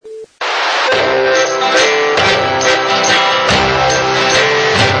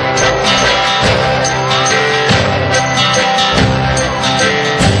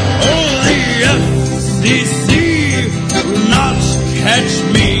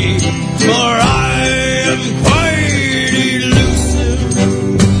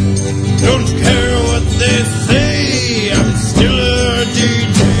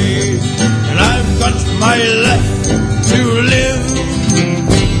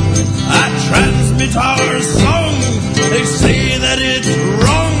a song. They say that it's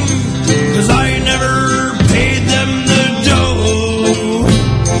wrong, 'cause I never paid them the dough.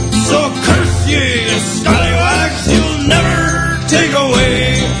 So curse ye, you scallywags, you'll never take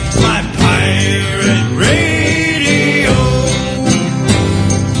away my pirate radio.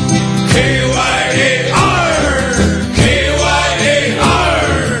 K-Y-A-R, K-Y-A-R,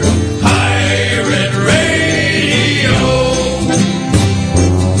 pirate radio.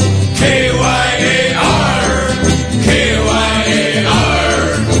 K-Y-A-R, K-Y-A-R,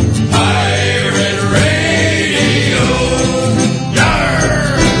 pirate radio. Yarr!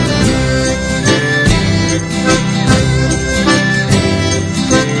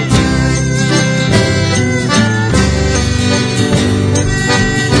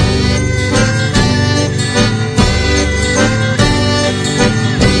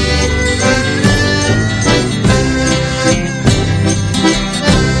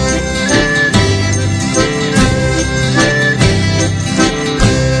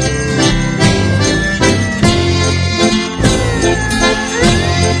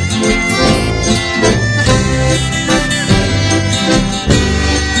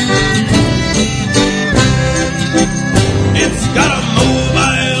 It's got a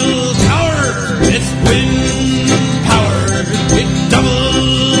mobile tower. It's wind powered. It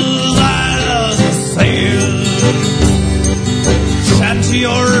doubles as a sail. Shanty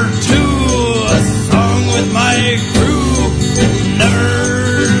or two, a song with my crew. Never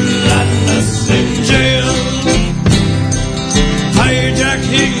land us in jail.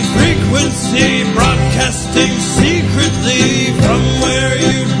 Hijacking frequency, broadcasting secretly from where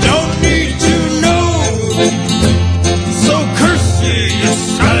you don't need to know. So curse ye, you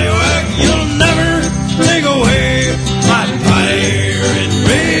scallywag, you'll never take away my pirate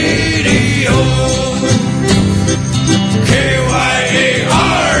radio.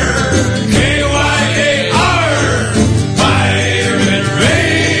 K-Y-A-R, K-Y-A-R, pirate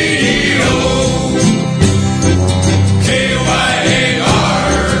radio.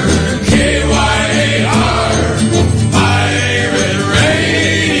 K-Y-A-R, K-Y-A-R, pirate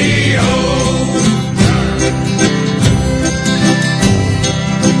radio.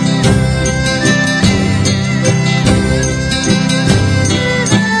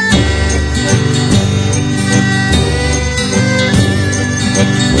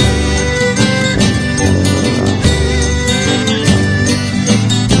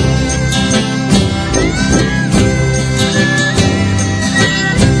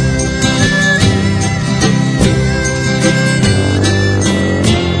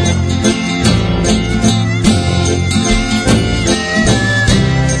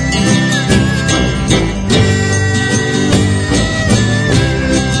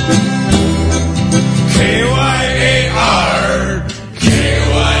 K-Y-A-R,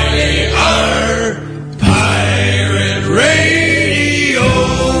 K-Y-A-R, pirate radio.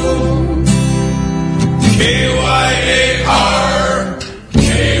 K-Y-A-R,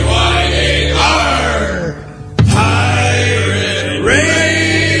 K-Y-A-R, pirate radio.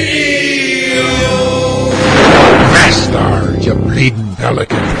 Master, you bleeding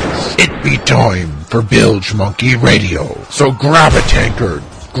pelicans. It be time for Bilge Monkey Radio. So grab a tankard,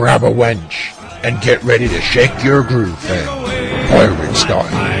 grab a wench, and get ready to shake your groove fan. Pirate style.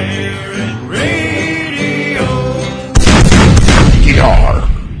 Pirate radio. Yar!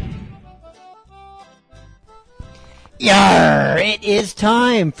 Yar! It is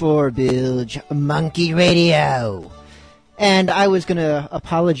time for Bilge Monkey Radio. And I was going to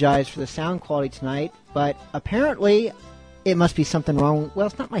apologize for the sound quality tonight, but apparently it must be something wrong. Well,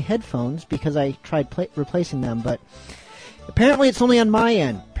 it's not my headphones because I tried replacing them, but apparently it's only on my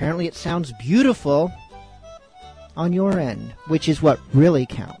end. Apparently it sounds beautiful on your end, which is what really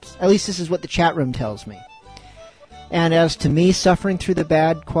counts. At least this is what the chat room tells me. And as to me suffering through the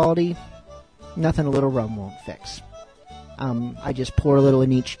bad quality, nothing a little rum won't fix. I just pour a little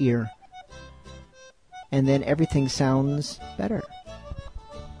in each ear, and then everything sounds better.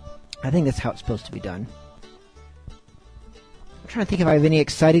 I think that's how it's supposed to be done. I'm trying to think if I have any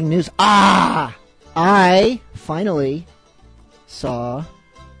exciting news. I finally saw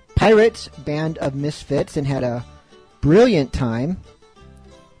Pirates, Band of Misfits, and had a brilliant time.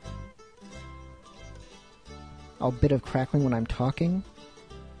 A bit of crackling when I'm talking.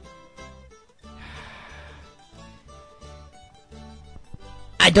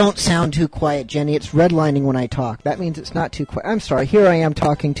 I don't sound too quiet, Jenny. It's redlining when I talk. That means it's not too quiet. I'm sorry. Here I am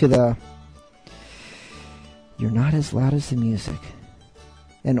talking to the... You're not as loud as the music.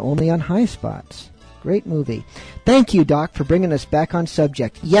 And only on high spots. Great movie. Thank you, Doc, for bringing us back on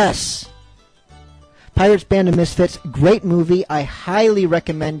subject. Yes! Pirates, Band of Misfits, great movie. I highly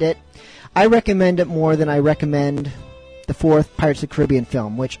recommend it. I recommend it more than I recommend the fourth Pirates of the Caribbean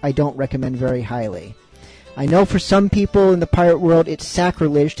film, which I don't recommend very highly. I know for some people in the pirate world it's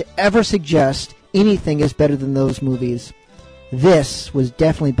sacrilege to ever suggest anything is better than those movies. This was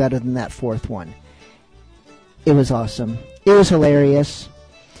definitely better than that fourth one. It was awesome. It was hilarious.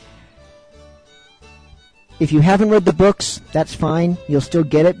 If you haven't read the books, that's fine. You'll still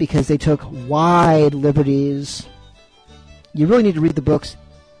get it because they took wide liberties. You really need to read the books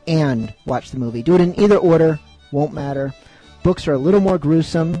and watch the movie. Do it in either order. Won't matter. Books are a little more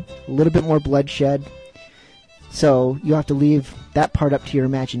gruesome, a little bit more bloodshed. So you have to leave that part up to your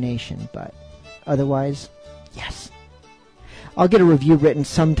imagination. But otherwise, yes. I'll get a review written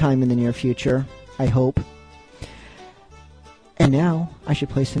sometime in the near future, I hope. And now I should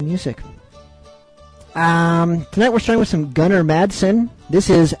play some music. Tonight we're starting with some Gunnar Madsen. This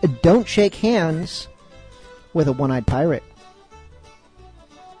is Don't Shake Hands with a One-Eyed Pirate.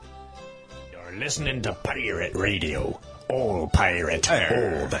 You're listening to Pirate Radio. All pirate,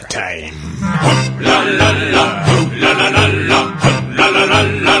 all the time. La la la, la la la la, la la la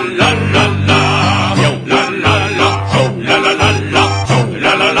la la la la. Yo, la la la, la la la la,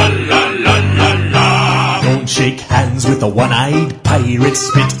 la la la la la la. Don't shake hands with a one-eyed pirate.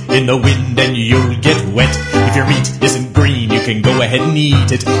 Spit in the wind and you'll get wet. If your meat isn't green, you can go ahead and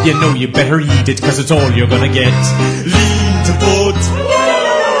eat it. You know you better eat it, 'cause it's all you're gonna get. Lean to port,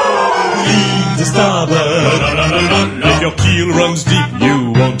 lean to starboard. If your keel runs deep,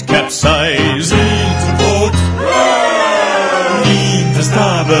 you won't capsize. Lean to port, lean to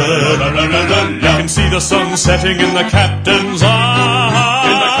starboard. You can see the sun setting in the captain's eyes.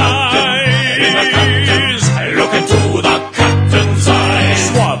 In the captain's eyes. Look into the captain's eyes.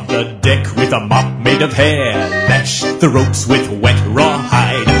 Swab the deck with a mop made of hair. Lash the ropes with wet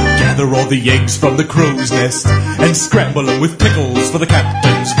rawhide. Gather all the eggs from the crow's nest and scramble them with pickles for the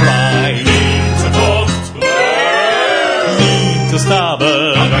captain's fry. Lean to port, lean to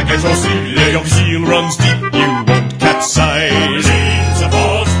starboard. I guess I'll see there your keel runs deep, you won't capsize. Lean to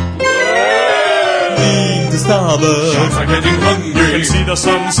port, lean to starboard. Sharks are getting hungry. You can see the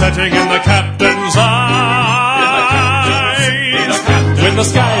sun setting in the captain's eyes. When the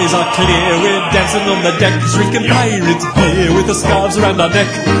skies are clear, we're dancing on the deck, drinking pirates beer with the scarves around our neck.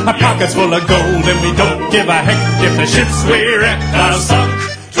 Our pockets full of gold and we don't give a heck if the ships we wreck are sunk,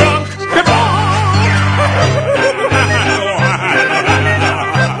 drunk, crippled.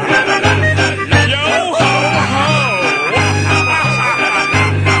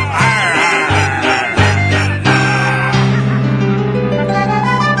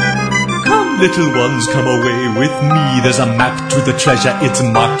 Little ones, come away with me. There's a map to the treasure, it's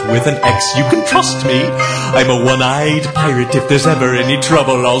marked with an X. You can trust me, I'm a one-eyed pirate. If there's ever any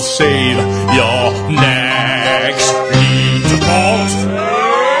trouble, I'll save your necks. Lean to port,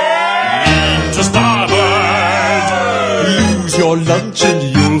 lean to starboard. Lose your lunch and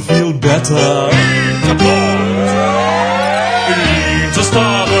you'll feel better. Lean to port, lean to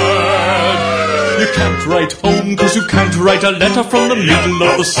starboard. You can't write home 'cause you can't write a letter from the middle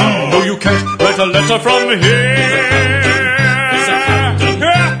of the sea. No, you can't write a letter from here.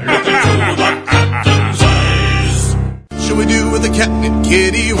 What shall we do with the catnip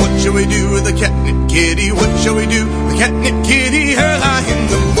kitty? What shall we do with the catnip kitty? What shall we do? The catnip kitty, early in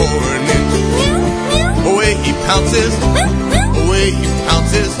the morning. Away he pounces, away he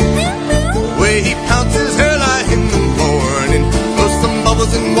pounces, away he pounces, early in the morning. Blow some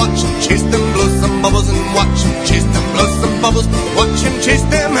bubbles and watch him chase them. Blow some bubbles and watch him chase them. Blow some bubbles, watch him chase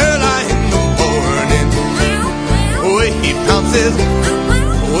them, early in the morning. Away he pounces,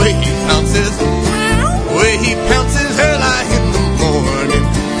 away he pounces, away he pounces, early in the morning.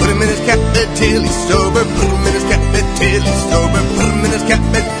 Put him in his cap till he's sober. Put him in his cap till he's sober. Put him in his cap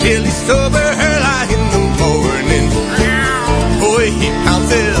till he's sober, early in the morning. Away he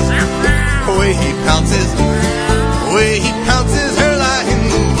pounces, away he pounces, away he pounces, early in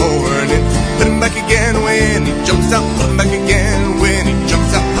the morning. Put him back again when he jumps out. Put him back again when he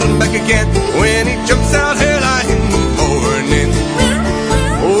jumps out. Put him back again when he jumps out, early in the morning.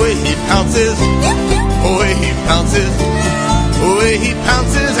 Away he pounces, away he pounces, away he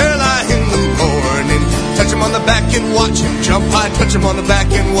pounces, early in the morning. Touch him on the back and watch him jump high. Touch him on the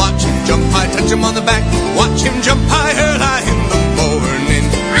back and watch him jump high. Touch him on the back, watch him jump high, early in the morning.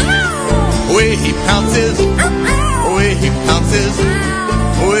 Away he pounces, away he pounces,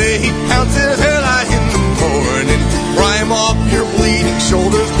 away he pounces, early in the morning. Pry him off your bleeding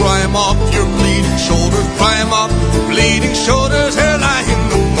shoulders, pry him off your bleeding shoulders, pry him off bleeding shoulders, early in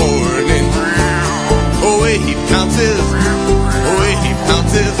the morning. Away he pounces, away he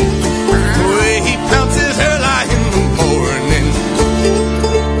pounces, away he pounces, early in the morning.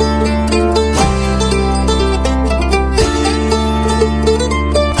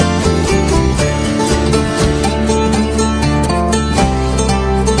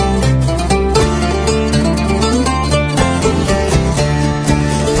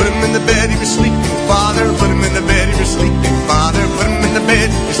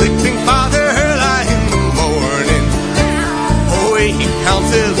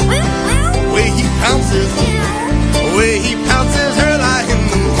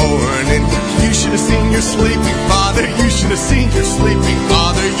 sleeping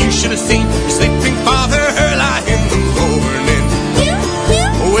father. You should have seen your sleeping father lie in the morning.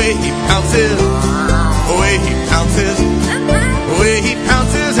 The way he pounces, the way he pounces, the way he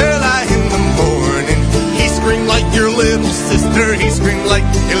pounces her lie in the morning. He screamed like your little sister. He screamed like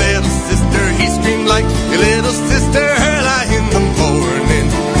your little sister. He screamed like your little sister. Her lie in the morning.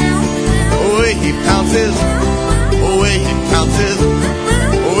 The way he pounces, the way he pounces,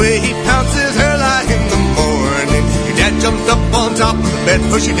 the way he pounces her lie in the morning. Your dad jumped up on top of the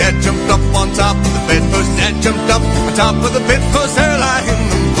bedpost. Your dad jumped up on top of the bedpost. Dad jumped up on top of the bedpost. Her lie in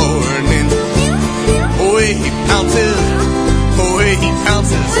the morning. The way he pounces, the way he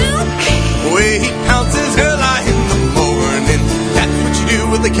pounces, the way he pounces her lie in the morning. That's what you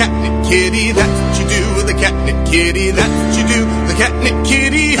do with a catnip kitty. That's what you do with a catnip kitty. That's what you do with a catnip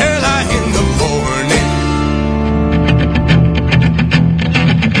kitty. Her lie in the morning.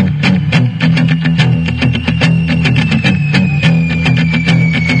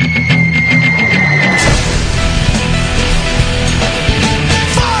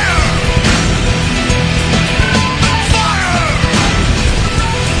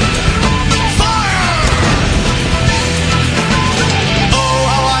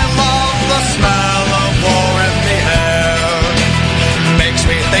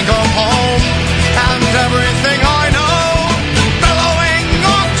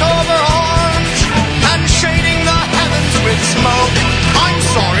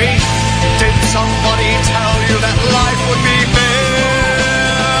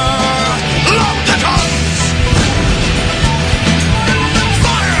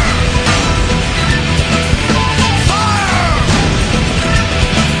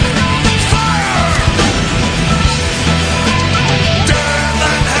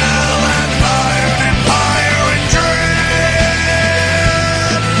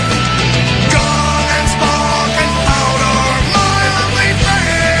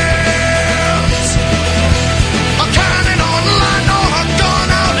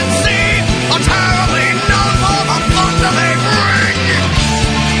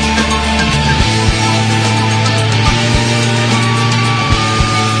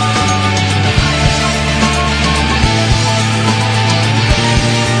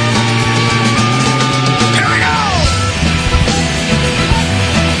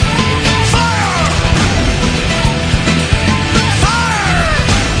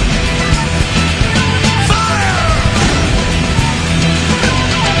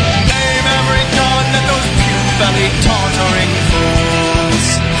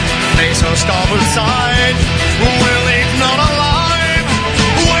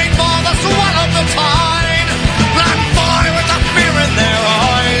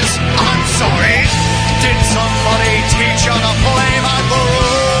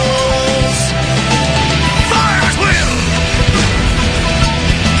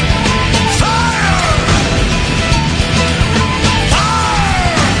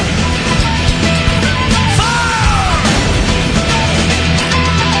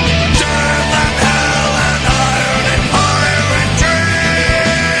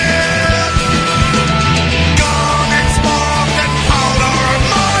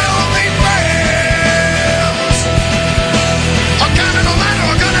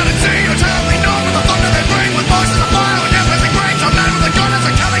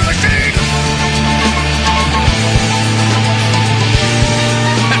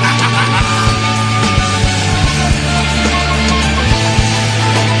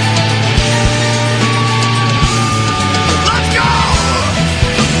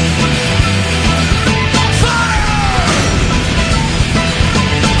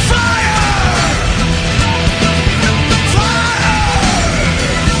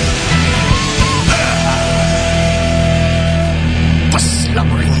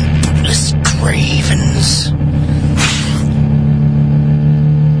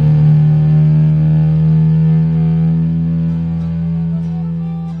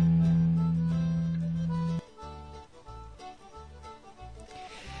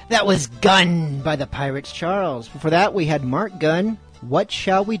 That was Gun by the Pirates Charles. Before that, we had Mark Gunn, What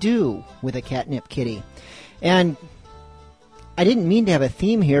Shall We Do, with a Catnip Kitty. And I didn't mean to have a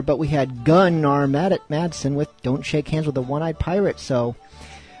theme here, but we had Gun R. Madsen with Don't Shake Hands with a One-Eyed Pirate. So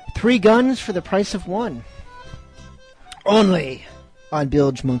 3 guns for the price of 1. Only on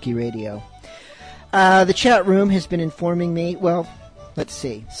Bilge Monkey Radio. The chat room has been informing me, well, let's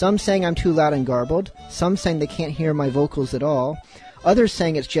see. Some saying I'm too loud and garbled. Some saying they can't hear my vocals at all. Others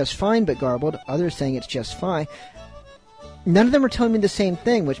saying it's just fine but garbled. Others saying it's just fine. None of them are telling me the same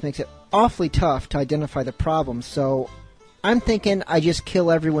thing, which makes it awfully tough to identify the problem. So I'm thinking I just kill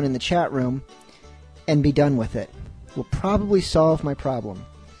everyone in the chat room and be done with it. will probably solve my problem.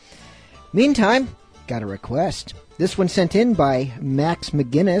 Meantime, got a request. This one sent in by Max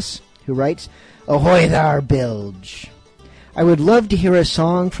McGinnis, who writes, "Ahoy thar, Bilge. I would love to hear a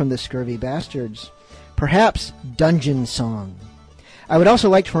song from the Scurvy Bastards. Perhaps Dungeon Song. I would also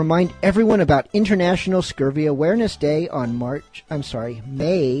like to remind everyone about International Scurvy Awareness Day on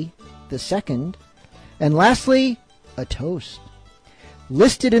May the 2nd. And lastly, a toast.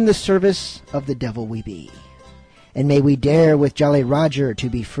 Listed in the service of the devil we be. And may we dare with Jolly Roger to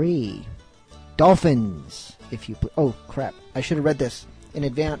be free. Dolphins, if you oh, crap. I should have read this in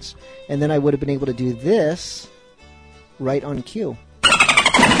advance, and then I would have been able to do this right on cue.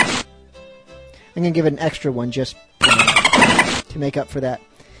 I'm going to give it an extra one just to make up for that.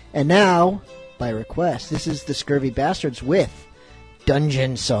 And now, by request, this is the Scurvy Bastards with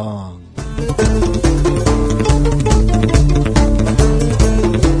Dungeon Song.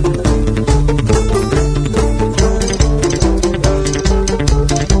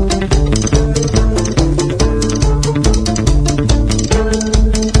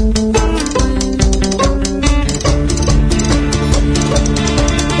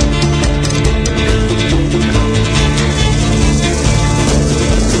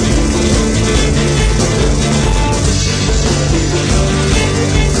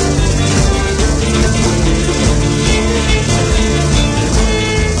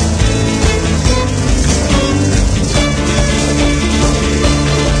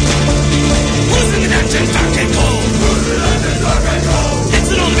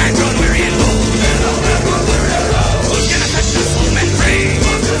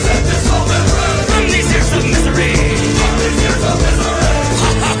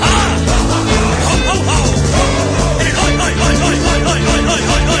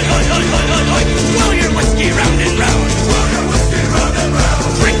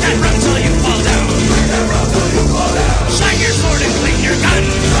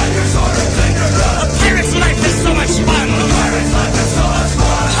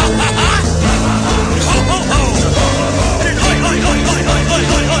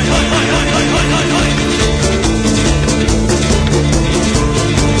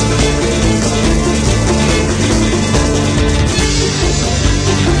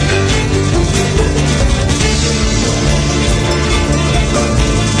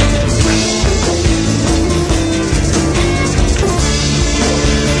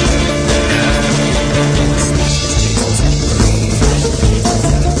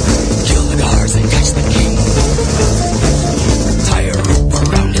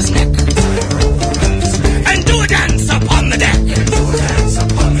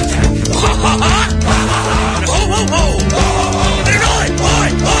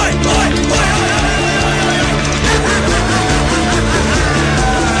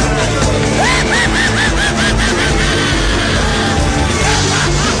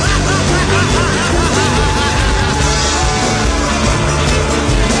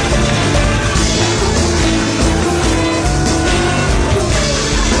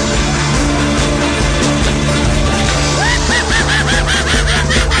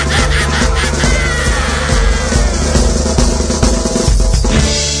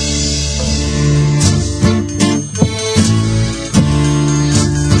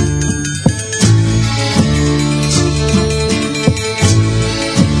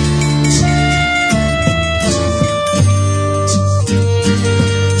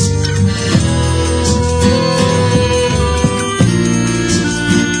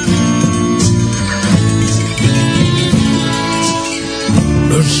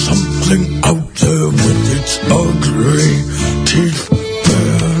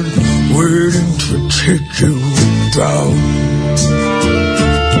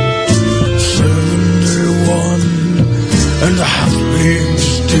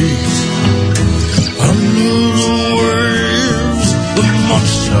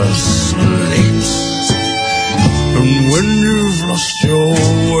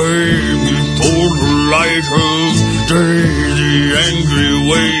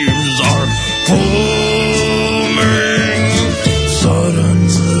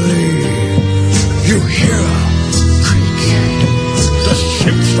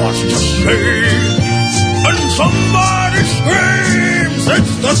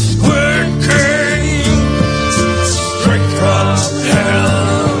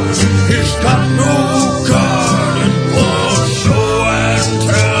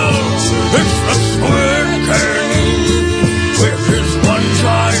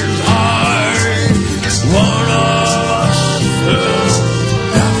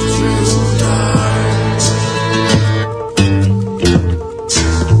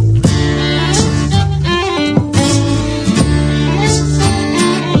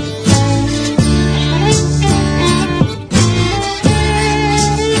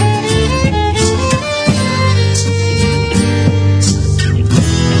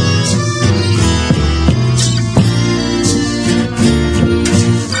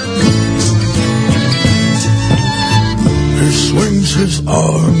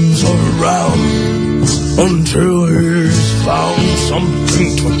 until he's found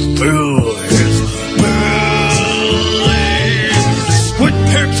something to fill his belly. Squid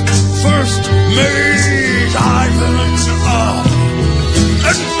Pit first made Ivan up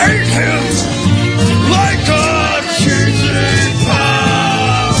and ate him like a cheesy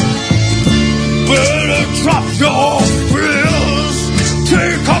pie. Better drop your bills,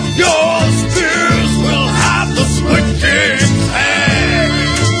 take up your spears, we'll have the Squid King's head.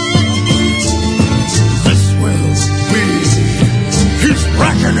 This will be his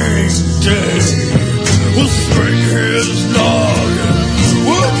reckoning day. We'll string his noggin,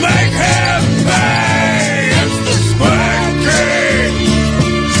 we'll make him pay. It's the Squid King,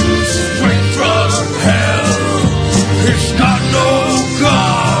 straight from hell. He's got no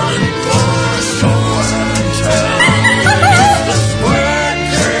God for show and tell. It's the Squid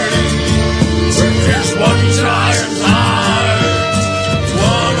King with his one giant eye.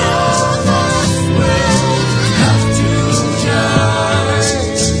 One of us will have to die.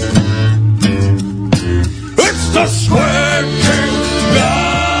 It's the Squid King.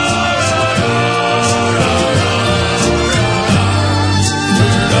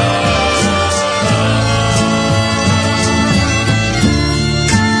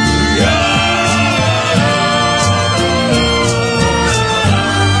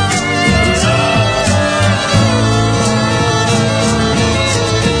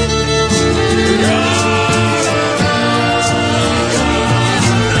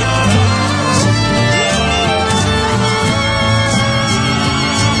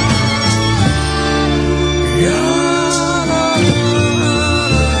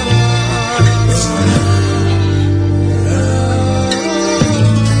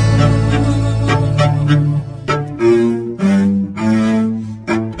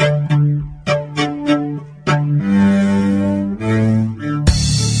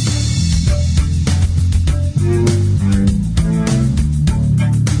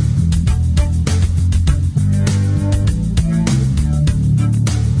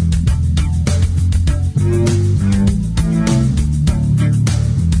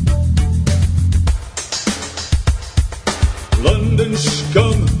 London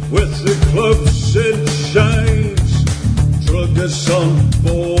scum with the clubs and shines drug us on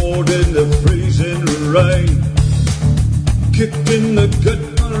board in the freezing rain. Kicked in the gut,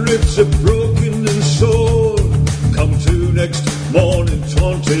 my ribs are broken and sore. Come to next morning,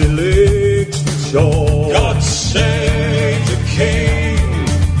 20 leagues from shore. God save the king.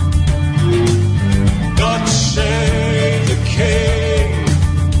 God save the king.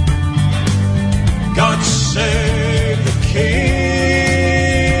 God save the king.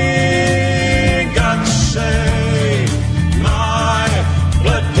 God save my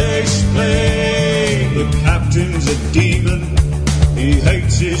bloody spleen. The captain's a demon, he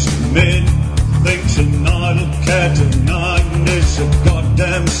hates his men. Thinks an idle cat of nine is a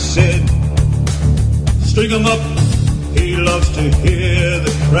goddamn sin. String him up, he loves to hear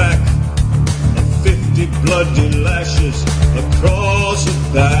the crack of 50 bloody lashes across the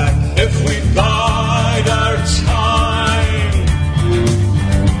back. If we bide our time,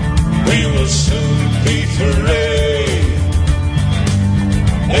 we will soon be free,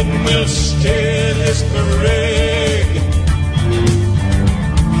 and we'll steer this parade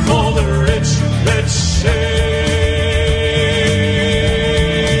for the rich Red Sea.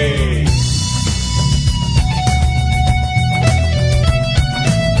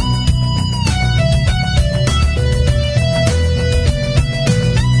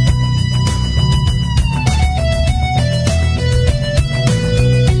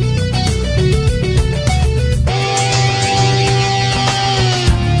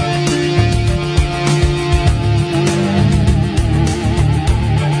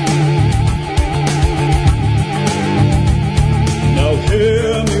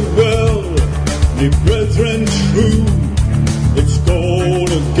 Brethren true, it's gold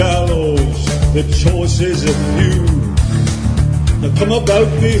or gallows, the choice is a few. Now come about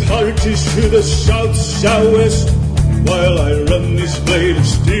the hearties to the south, southwest, while I run this blade of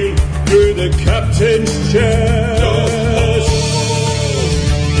steel through the captain's chest.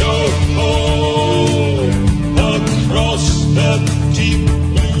 Yo ho, across the deep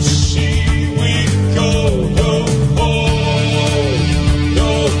blue sea we go. Yo ho,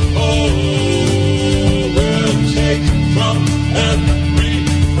 yo ho. From every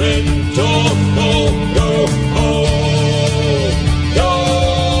friend, oh, oh, oh, oh,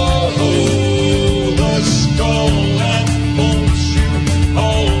 oh, the skull and bones you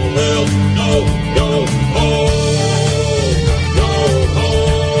all will know, oh, oh.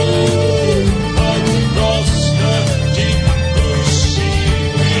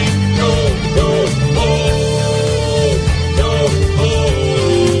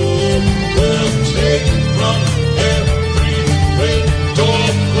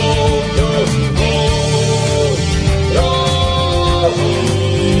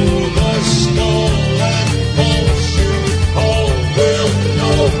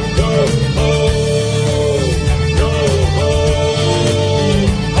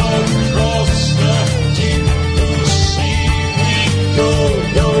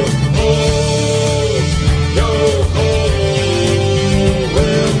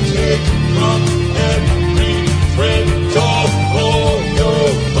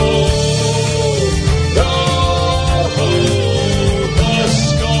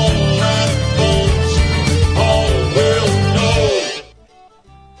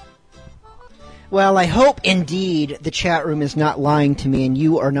 Well, I hope indeed the chat room is not lying to me and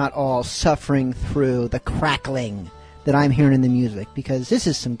you are not all suffering through the crackling that I'm hearing in the music, because this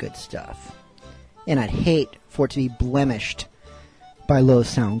is some good stuff. And I'd hate for it to be blemished by low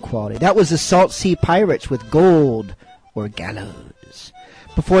sound quality. That was the Salt Sea Pirates with Gold or Gallows.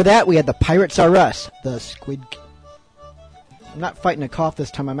 Before that, we had the Pirates Are Us, the Squid... I'm not fighting a cough this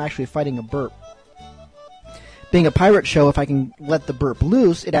time, I'm actually fighting a burp. Being a pirate show, if I can let the burp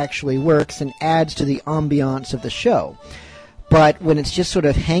loose, it actually works and adds to the ambiance of the show. But when it's just sort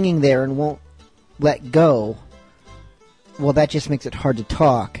of hanging there and won't let go, well, that just makes it hard to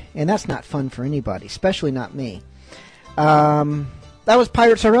talk. And that's not fun for anybody, especially not me. That was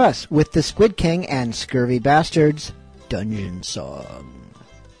Pirates Are Us with the Squid King and Scurvy Bastards Dungeon Song.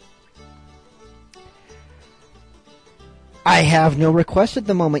 I have no requests at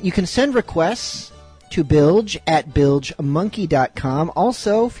the moment. You can send requests to Bilge at bilgemonkey.com.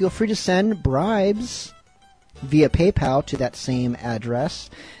 Also, feel free to send bribes via PayPal to that same address.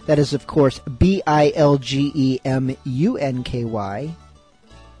 That is, of course, BILGEMUNKY.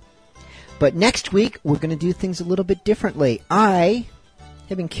 But next week, we're going to do things a little bit differently. I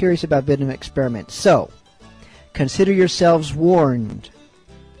have been curious about a bit of an experiment. So, consider yourselves warned.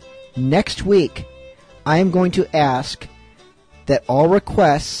 Next week, I am going to ask that all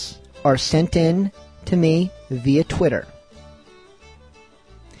requests are sent in to me via Twitter.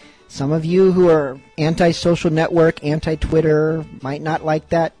 Some of you who are anti-social network, anti-Twitter, might not like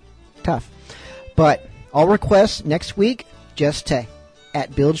that. Tough. But all requests next week, just to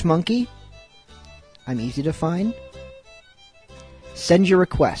 @BilgeMonkey. I'm easy to find. Send your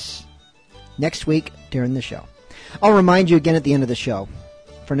requests next week during the show. I'll remind you again at the end of the show.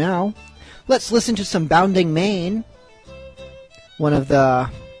 For now, let's listen to some Bounding Main, one of the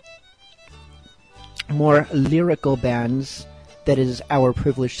more lyrical bands that is our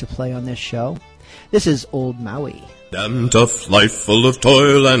privilege to play on this show. This is Old Maui. Damn tough life full of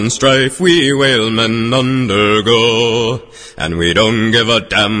toil and strife we whalemen undergo, and we don't give a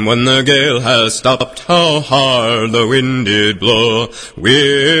damn when the gale has stopped, how hard the wind did blow.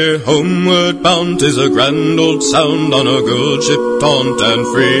 We're homeward bound, 'tis a grand old sound on a good ship taunt and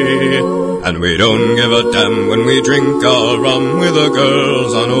free, and we don't give a damn when we drink our rum with the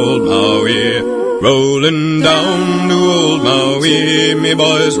girls on Old Maui. Rolling down to Old Maui, me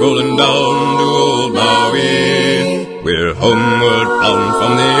boys, rolling down to Old Maui. We're homeward bound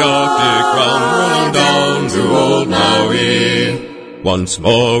from the Arctic ground, rolling down to Old Maui. Once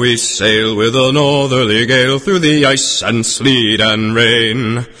more we sail with a northerly gale through the ice and sleet and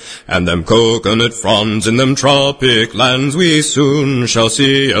rain, and them coconut fronds in them tropic lands we soon shall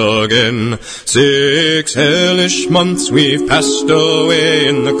see again. 6 hellish months we've passed away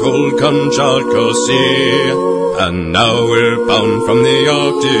in the cold Kamchatka Sea, and now we're bound from the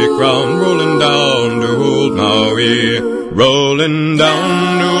Arctic ground, rolling down to Old Maui. Rolling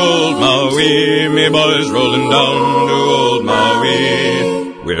down to Old Maui, me boys, rolling down to Old Maui.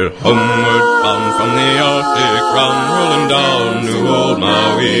 We're homeward bound from the Arctic ground, rolling down to Old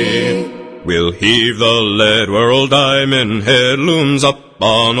Maui. We'll heave the lead where old Diamond Head looms up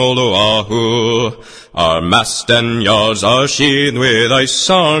on old Oahu. Our mast and yards are sheathed with ice,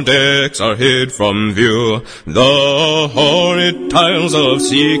 our decks are hid from view. The horrid tiles of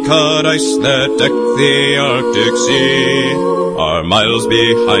sea-cut ice that deck the Arctic Sea are miles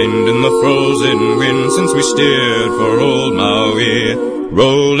behind in the frozen wind since we steered for Old Maui.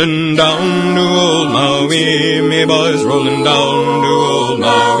 Rolling down to Old Maui, me boys, rolling down to Old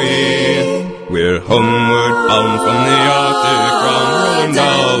Maui. We're homeward bound from the Arctic ground, rolling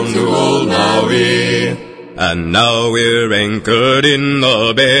down to Old Maui. And now we're anchored in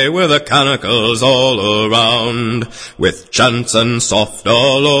the bay with the canacles all around, with chants and soft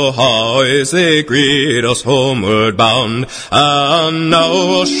aloha-oys they greet us homeward bound. And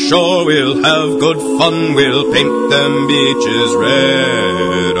now ashore we'll have good fun, we'll paint them beaches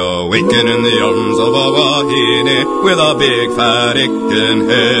red, awaken in the arms of a wahine with a big fat aching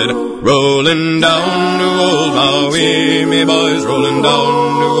head. Rolling down to Old Maui, me boys, rolling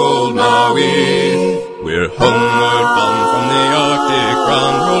down to Old Maui. We're homeward bound from the Arctic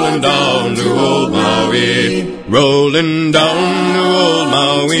ground, rolling down to Old Maui. Rolling down to Old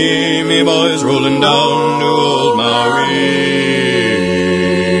Maui, me boys, rolling down to Old Maui.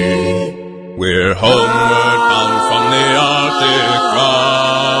 We're homeward bound from the Arctic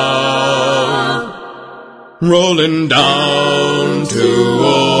ground, rolling down to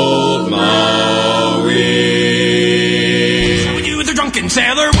Old Maui. Drunken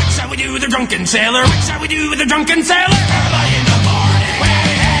sailor, what shall we do with the drunken sailor? What shall we do with the drunken sailor? Early in the morning, way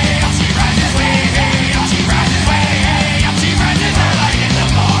hey, up she rises, way hey, up she rises, way hey, up she rises. Early in the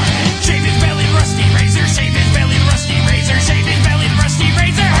morning, shave his belly, brush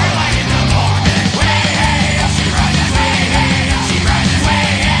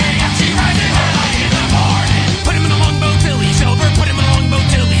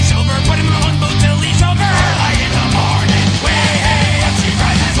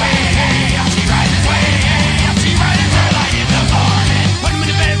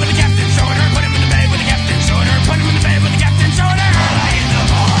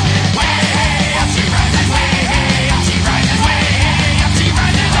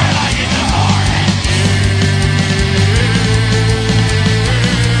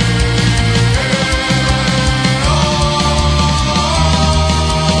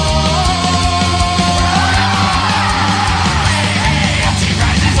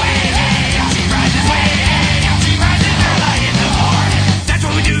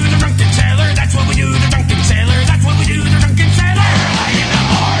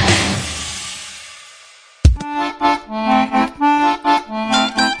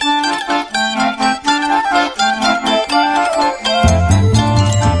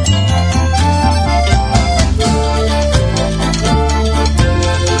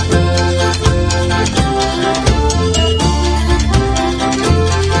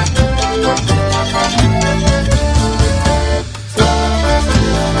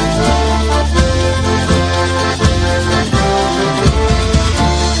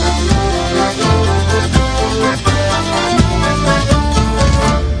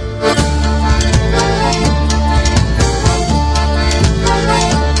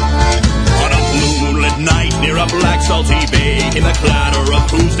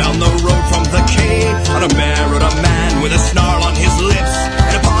On a mare rode a man with a snarl on his lips,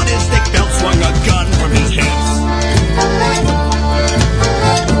 and upon his thick belt swung a gun from his hips.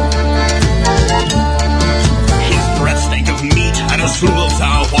 His breath stank of meat and a slew of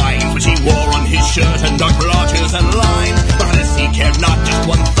sour wine, which he wore on his shirt and dark blotches and lines. But for this he cared not, just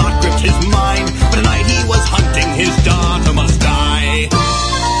one thought gripped his mind. But tonight he was hunting his daughter must die.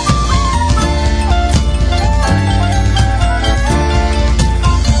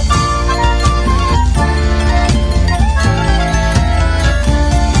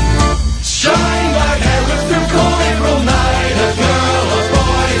 Shine like arrows through cold April night. A girl, a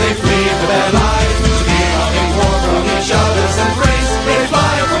boy, they flee for their lives. To be loving war from each other's embrace. They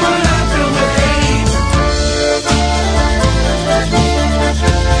fly from a land filled with hate.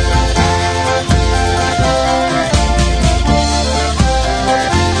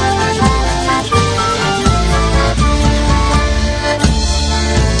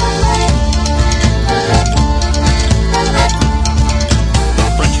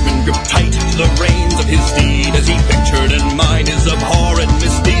 The reins of his steed, as he pictured in mind his abhorrent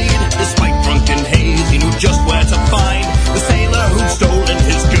misdeed. Despite drunken haze, he knew just where to find the sailor who'd stolen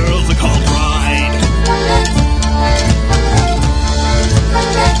his girl's called bride.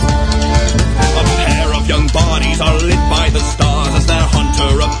 A pair of young bodies are lit by the stars as their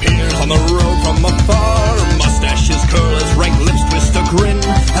hunter appears on the road from afar. Mustaches curl as rank lips twist a grin,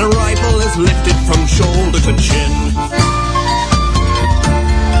 and a rifle is lifted from shoulder to chin.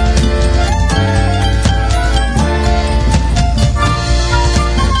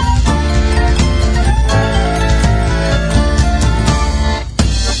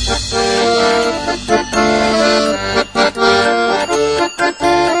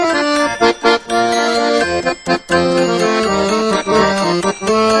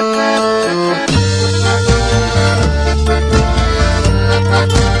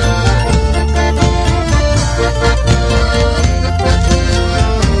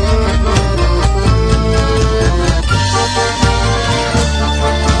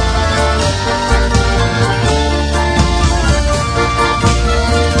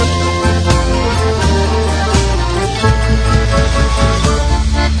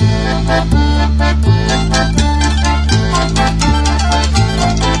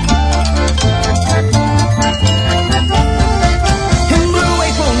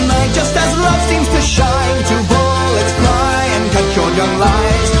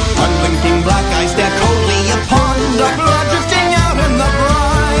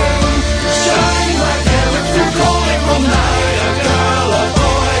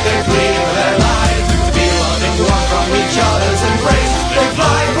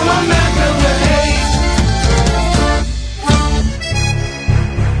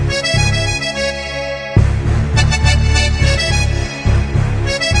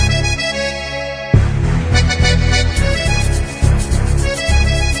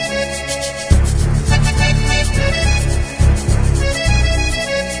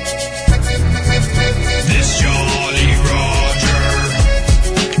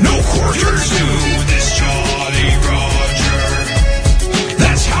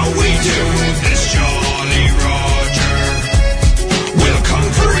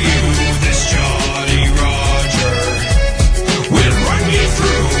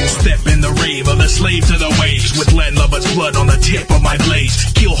 slave to the waves, with landlubber's blood on the tip of my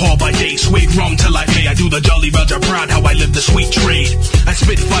blades. Keel haul by day, swig rum till I pay. I do the Jolly Roger proud, how I live the sweet trade. I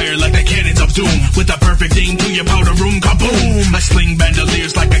spit fire like the cannons of doom, with a perfect aim to your powder room, kaboom! I sling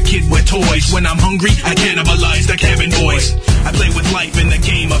bandoliers like a kid with toys. When I'm hungry, I cannibalize the cabin boys. I play with life in the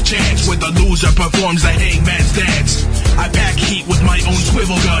game of chance, where the loser performs the hangman's dance. I pack heat with my own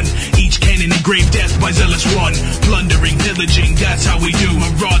swivel gun, each cannon engraved death by zealous one. Plundering, pillaging, that's how we do.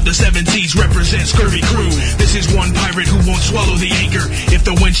 Maraud the seven seas represents scurvy crew. This is one pirate who won't swallow the anchor. If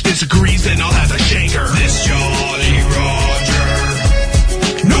the wench disagrees, then I'll have to shank her. This Jolly Roger,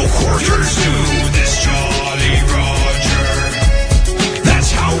 no quarters to this Jolly Roger.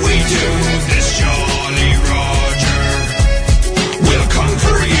 That's how we do this Jolly Roger. We'll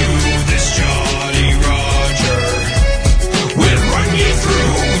conquer you, this Jolly Roger. We'll run you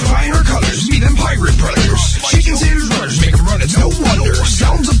through. Fire colors, me them pirate brothers. Shaking sailors' runners make them run, it's no wonder.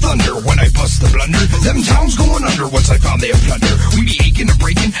 Sounds of thunder when I bust the blunder. Them towns going under once I found they have plunder. We be aching and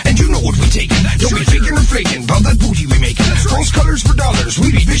breaking, and you know what we taking. Don't be faking or faking, about that booty we making. False colors for dollars,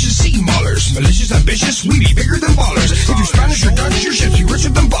 we be vicious sea maulers. Malicious, ambitious, we be bigger than ballers. If you're Spanish or Dutch, your ships be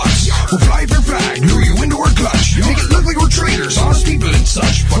richer than bucks. We'll fly for flag, lure you into our clutch. Make it look like we're traitors, honest people and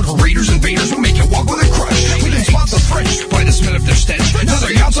such. But for raiders and invaders, we'll make you walk with a crutch. We can spot the French by the smell of their stench. Now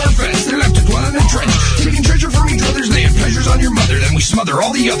their yachts are fenced, they're left to dwell in a trench. Taking treasure from each other's, laying pleasures on your mother. Then we smother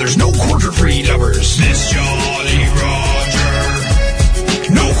all the others. there's no quarter for you lovers. This Jolly Roger,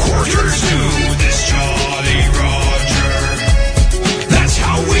 no quarters to this Jolly Roger. That's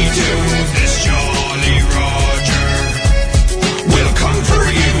how we do this Jolly Roger. We'll come for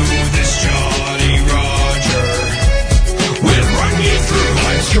you, this Jolly Roger. We'll run you through.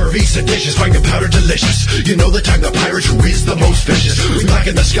 I'm scurvy, seditious, find the powder delicious. You know the time the pirate who is the most vicious. We black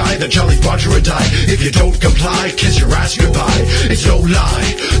in the sky, the Jolly Roger would die. If you don't comply, kiss your ass goodbye. It's no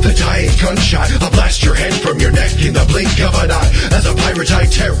lie, that I ain't gun shy. I'll blast your head from your neck in the blink of an eye. As a pirate I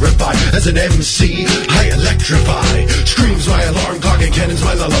terrify, as an MC I electrify. Screams my alarm clock and cannons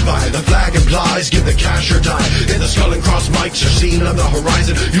my lullaby. The flag implies give the cash or die. In the skull and cross mics are seen on the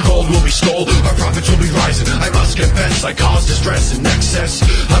horizon. Your gold will be stole, our profits will be rising. I must confess, I cause distress in excess.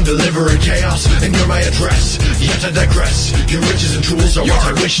 I'm delivering chaos and you're my address. Yet I digress, your riches and tools are what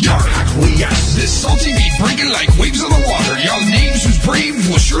I wish to acquiesce. This salty meat breaking like waves on the water. Y'all names who's brave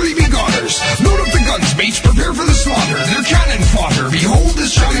will surely be goners. Load up the guns, mates, prepare for the slaughter. They're cannon fodder, behold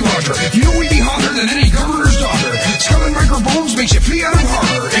this Jolly Roger. You know we be hotter than any governor's daughter. Skull and microphones makes you flee out of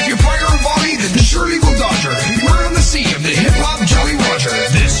horror. If you fire a volley, then surely we'll dodge her. We're on the sea of the hip-hop Jolly Roger.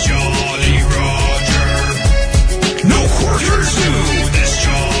 This Jolly Roger, no quarters to this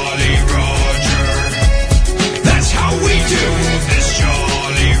Jolly Roger. That's how we do this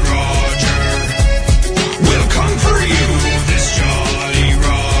Jolly Roger. We'll come for you, this Jolly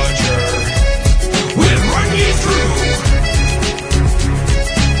Roger. We'll run you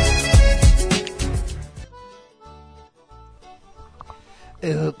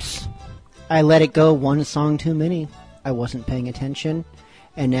through. Oops. I let it go one song too many. I wasn't paying attention,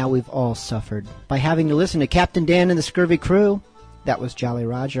 and now we've all suffered by having to listen to Captain Dan and the Scurvy Crew. That was Jolly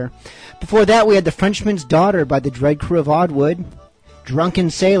Roger. Before that, we had The Frenchman's Daughter by the Dread Crew of Oddwood, Drunken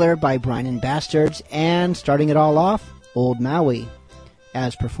Sailor by Brine and Bastards, and starting it all off, Old Maui,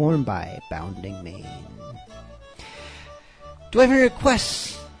 as performed by Bounding Maine. Do I have any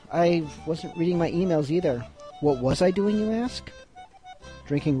requests? I wasn't reading my emails either. What was I doing, you ask?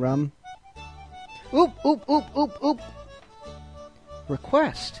 Drinking rum. Oop, oop, oop, oop, oop.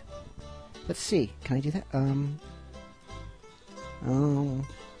 Request. Let's see. Can I do that?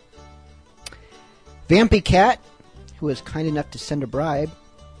 Vampy Cat, who is kind enough to send a bribe,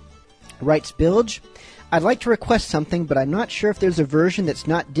 writes, Bilge, I'd like to request something, but I'm not sure if there's a version that's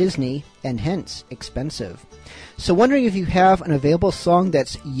not Disney, and hence expensive. So wondering if you have an available song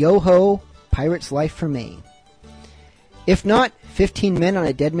that's Yo-Ho, Pirate's Life for Me. If not, 15 Men on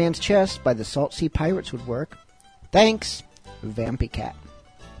a Dead Man's Chest by the Salt Sea Pirates would work. Thanks, Vampy Cat.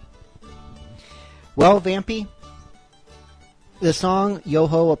 Well, Vampy, the song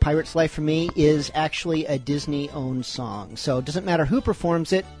Yo-Ho, A Pirate's Life for Me is actually a Disney-owned song. So it doesn't matter who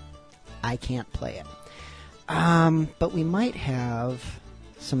performs it, I can't play it. But we might have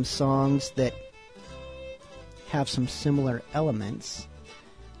some songs that have some similar elements.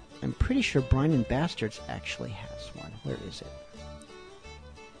 I'm pretty sure Brine and Bastards actually has one. Where is it?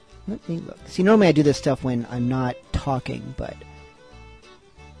 Let me look. See, normally I do this stuff when I'm not talking, but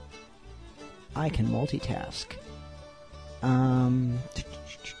I can multitask.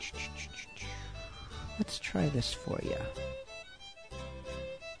 Let's try this for you.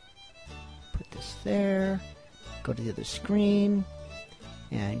 Put this there. Go to the other screen.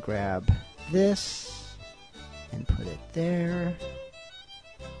 And grab this. And put it there.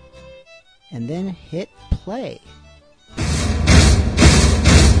 And then hit play.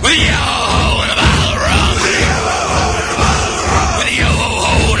 With a yo-ho and a bottle of rum. With a yo-ho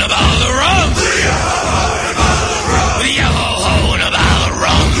and a bottle of rum. With a yo-ho and a bottle of rum. With a yo-ho and a bottle of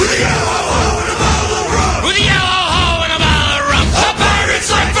rum. With a yo-ho and a bottle of rum. With a yo-ho and a bottle of rum. With a yo-ho and a bottle of rum. A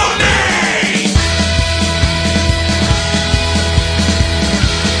pirate's life for me.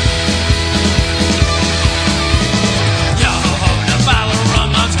 Yo-ho and a bottle of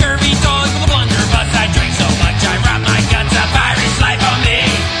rum. I'm scurvy dog with a blunderbuss. I drink so much I rot my guts. A pirate's life for me.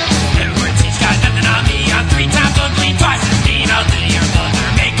 Edwards, he's got nothing on me. I'm 3 times ugly, twice as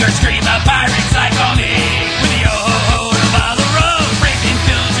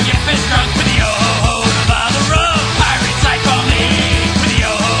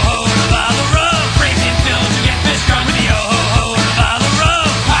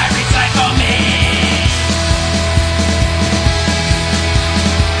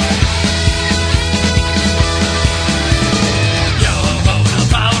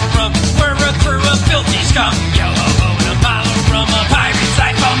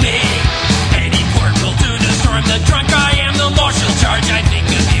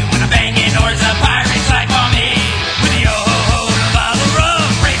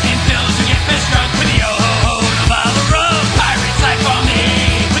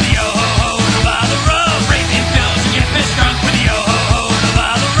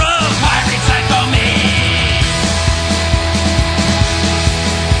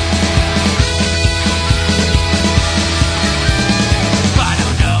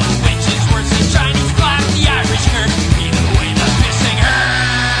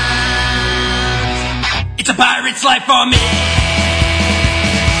pirate's life for me.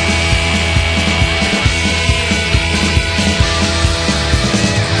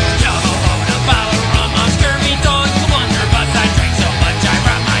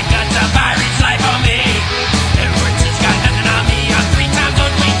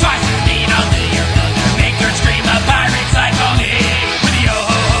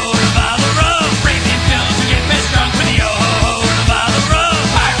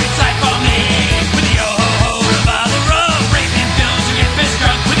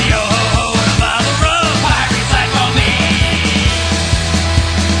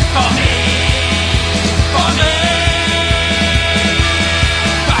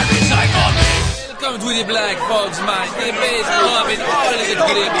 Black folks, man, the bass loving all of the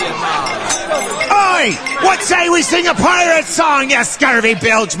Caribbean, man. Oi! What say we sing a pirate song, you scurvy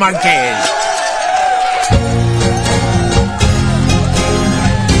bilge monkeys?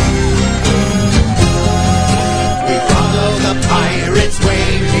 We follow the pirate's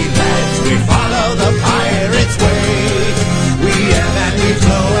way, we lads, we follow the pirate's way. We ebb and we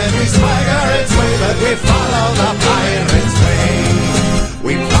flow and we swagger and sway, but we follow the pirate's way.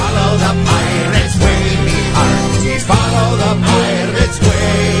 We follow the pirate's way. Follow the pirate's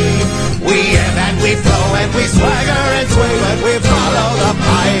way. We ebb and we flow and we swagger and sway, but we follow the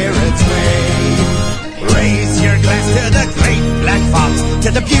pirate's way. Raise your glass to the great black fox,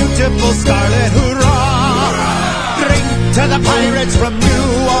 to the beautiful scarlet hurrah. Drink to the pirates from New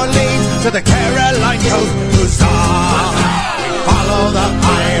Orleans, to the Caroline coast, huzzah. We follow the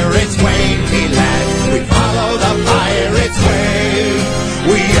pirate's way, we lads, we follow the pirate's way.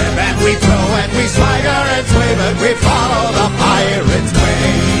 We ebb and we flow and we swagger and sway, but we follow the pirate's way.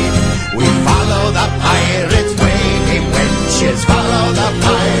 We follow the pirate's way, we wenches follow the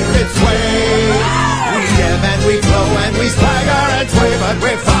pirate's way. We ebb and we flow and we swagger and sway, but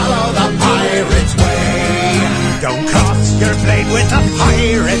we follow the pirate's way. Don't cross your blade with a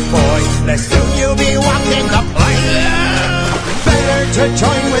pirate boy, lest soon you'll be walking the plank. Better to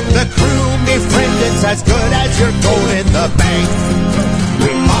join with the crew, me friend, it's as good as your gold in the bank. We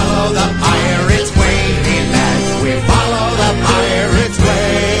follow the pirate's way, we lads, we follow the pirate's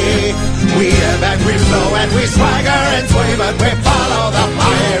way. We ebb and we flow and we swagger and sway, but we follow the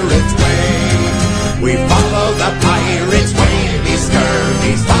pirate's way. We follow the pirate's way, these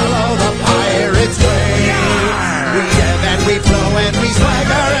scurvies follow the pirate's way. We ebb and we flow and we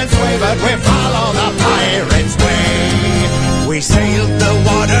swagger and sway, but we follow the pirate's way. We sailed the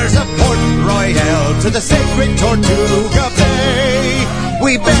waters of Port Royal to the sacred Tortuga Bay.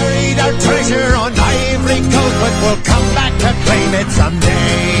 We buried our treasure on Ivory Coast, but we'll come back to claim it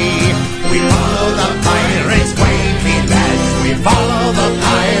someday. We follow the pirate's way, me lads, we follow the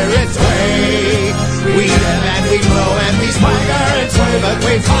pirate's way. We ebb and we flow and we swagger and sway, but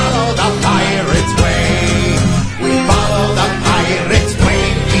we follow the pirate's way. We follow the pirate's way,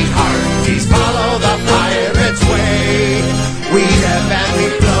 we hearties follow the pirate's way. We ebb and we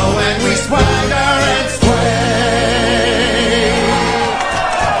flow and we swagger and sway,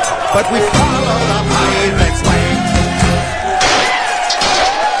 but we follow the pirate's way.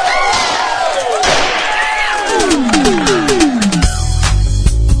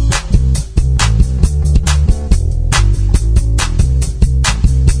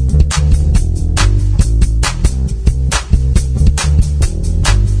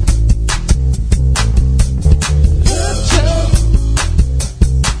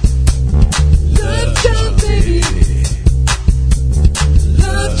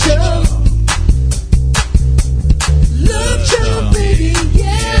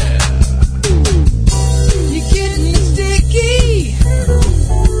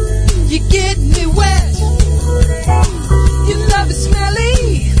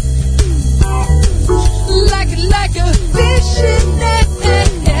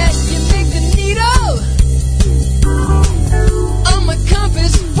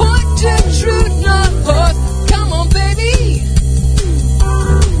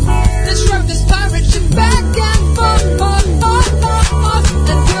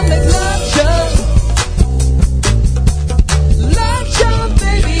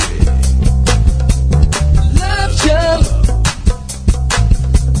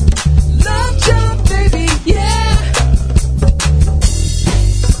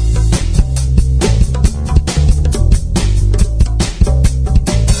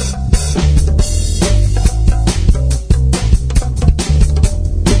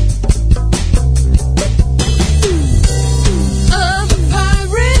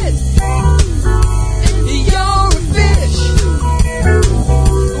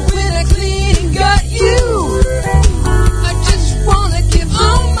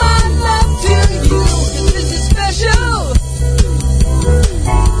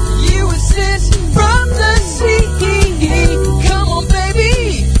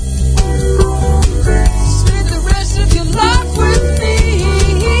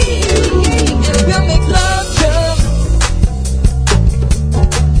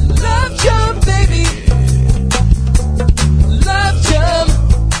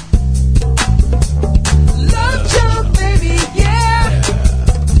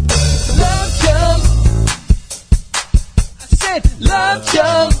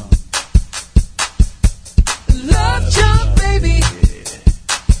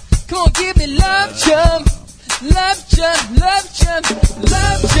 Come on, give me love chum. Love chum, love chum,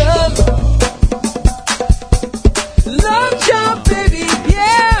 love chum. Love chum, baby,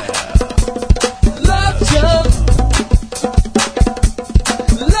 yeah. Love chum.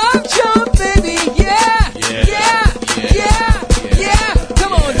 Love chum, baby, yeah. Yeah.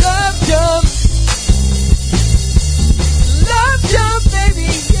 Come on, love chum. Love chum,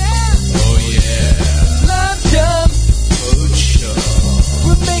 baby, yeah. Oh yeah. Love chum. Oh chum.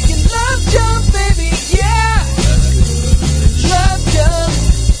 We're making love chum, baby, yeah. Love chum.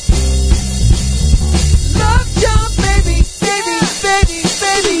 Love chum, baby,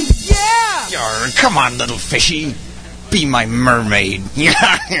 yeah. Yarr, come on, little fishy. Be my mermaid.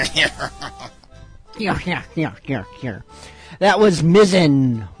 That was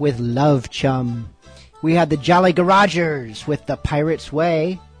Mizzen with Love Chum. We had the Jolly Garagers with The Pirate's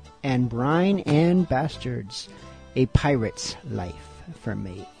Way, and Brine and Bastards, A Pirate's Life for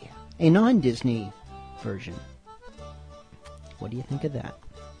Me, a non-Disney version. What do you think of that?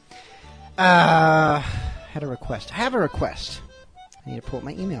 Had a request. I have a request. I need to pull up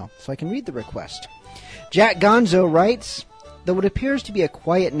my email so I can read the request. Jack Gonzo writes, though it appears to be a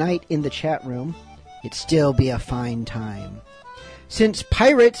quiet night in the chat room, it'd still be a fine time. Since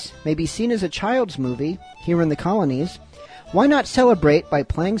Pirates may be seen as a child's movie here in the colonies, why not celebrate by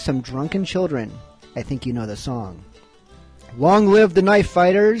playing some Drunken Children? I think you know the song. Long live the knife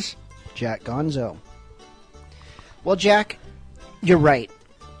fighters, Jack Gonzo. Well, Jack, you're right.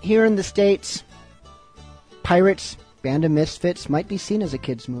 Here in the States, Pirates, Band of Misfits might be seen as a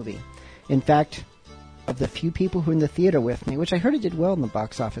kid's movie. In fact, of the few people who were in the theater with me, which I heard it did well in the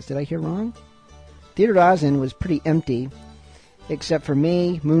box office. Did I hear wrong? Theater Oz-In was pretty empty, except for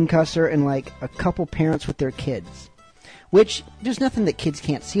me, Mooncusser, and like a couple parents with their kids. Which, there's nothing that kids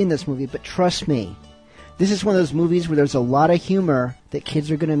can't see in this movie, but trust me, this is one of those movies where there's a lot of humor that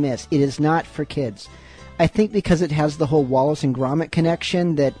kids are going to miss. It is not for kids. I think because it has the whole Wallace and Gromit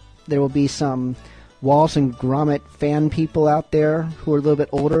connection, that there will be some Wallace and Gromit fan people out there who are a little bit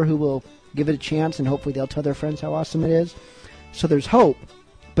older who will give it a chance, and hopefully they'll tell their friends how awesome it is. So there's hope,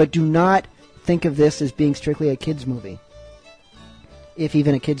 but do not think of this as being strictly a kids' movie. If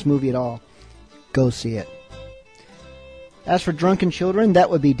even a kids' movie at all, go see it. As for Drunken Children, that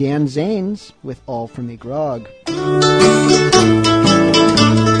would be Dan Zanes with All For Me Grog. Well,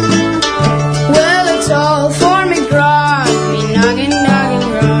 it's all for me grog, me noggin,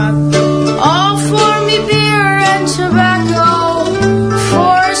 grog. All for me beer and tobacco,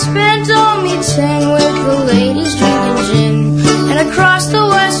 for I spent all me tin with the ladies drinking gin. And across the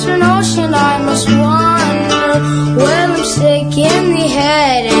western ocean I must wander. Well, I'm sick in the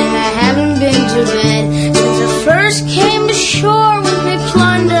head and I haven't been to bed since I first came to shore with me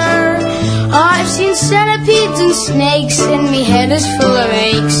plunder. I've seen centipedes and snakes and me head is full of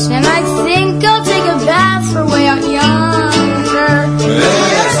aches, and I think I'll take a bath for way out yonder.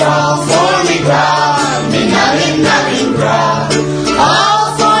 It's all for me grog, me noggin, grog.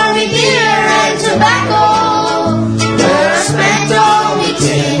 All for me beer and tobacco, where I spent all me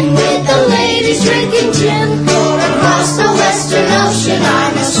tin with the ladies drinking gin. Across the western ocean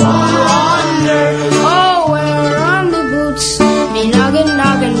I must wander. Oh, where are me boots, me noggin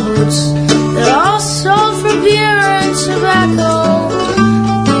boots? They're all sold for beer and tobacco.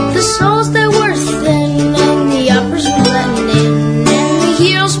 The soles they were thin and the uppers were letting in, and the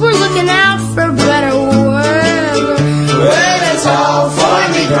heels were looking out for better weather. Well, it's all for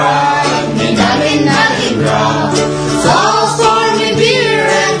me grog, me noggin, grog. It's all for me beer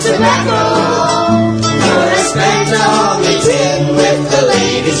and tobacco, where I spent all me tin with the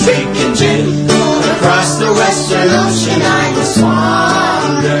ladies drinking gin. Across the western ocean I must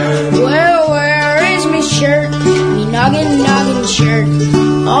wander. Well, where is me shirt, me noggin shirt?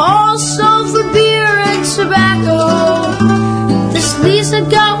 All sold for beer and tobacco. The sleeves had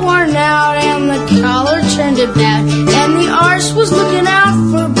got worn out and the collar turned about, and the arse was looking out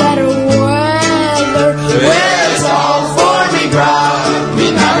for better weather. Well, it's all for me grog,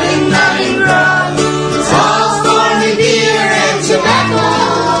 me noggin, grog. It's all for me beer and tobacco,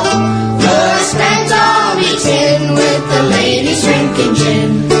 where I spent all me tin with the ladies drinking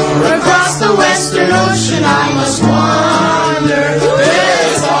gin. Across the western ocean I must wander. Well,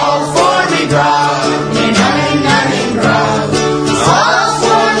 it's all for me grog, me noggin, grog. It's all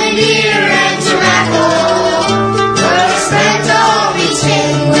for me beer and tobacco, where I spent all me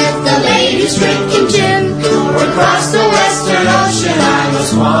tin with the ladies drinking gin. Across the western ocean I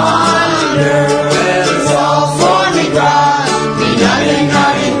must wander. Well, it's all for me grog, me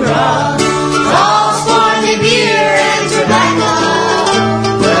noggin, grog. All for me beer and tobacco,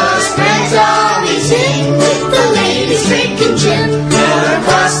 where I spent all me tin with the ladies drinking gin.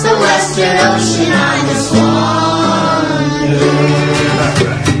 Across the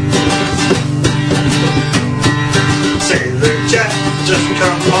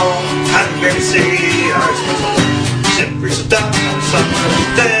summer's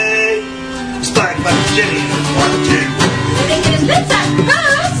day. Spike by Jenny, 1, 2. Thinking his bits at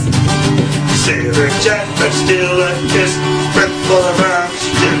first. Sailor Jack, but still a kiss. Breath full of arms,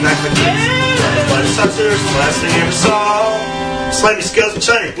 she didn't like the kiss. By the saucers, the last thing I ever saw. Slimy scales and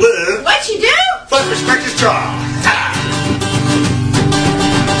shiny blue. What'd she do? Flippers cracked his jaw.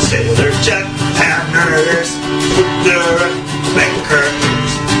 Sailor Jack had none of this. Swooped her up, make her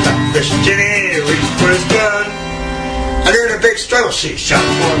loose. Fish Jenny reached for his gun. And in a big struggle, she shot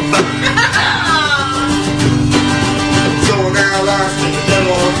for fun. So now lost in the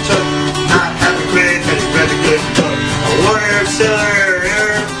devil took. Not having great, but he read a good book. A warrior sailor in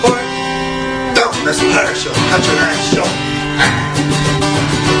her port. Don't mess with her, she'll cut your knife short.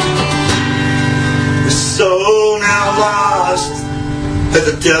 So now lost that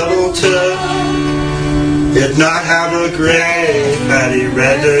the devil took. Did not have a grave, but he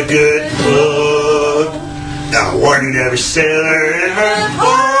read a good book. Now warning every sailor in her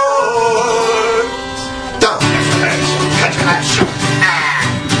port. Don't mess with her, she'll cut your knife short.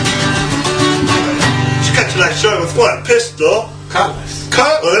 She cut your knife short with what? Pistol? Cutlass.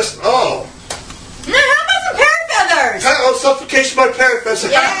 Cutlass? Oh. Now how about some parrot feathers? Oh, suffocation by parrot feathers.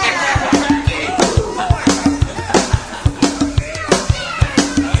 Yeah.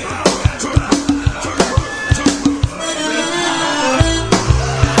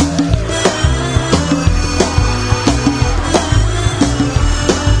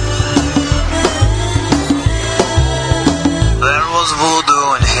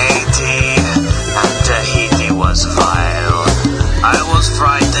 Voodoo in Haiti, and Tahiti was vile. I was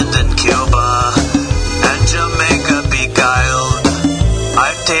frightened in Cuba, and Jamaica beguiled.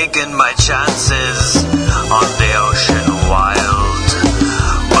 I've taken my chances on the ocean wild,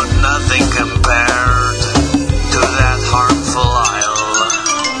 but nothing compared to that harmful isle.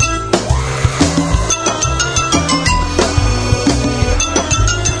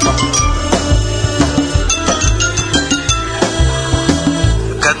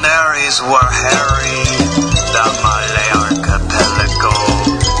 Canaries were hairy, the Malay archipelago.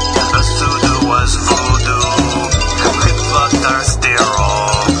 The Sudu was voodoo, with bloodthirsty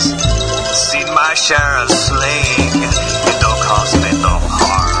rogues. Seen my share of slaying, it don't cause me no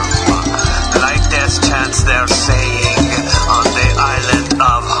harm. Like death's chance they're saying, on the island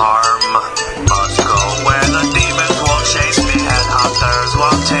of harm. Must go where the demons won't chase me, and hunters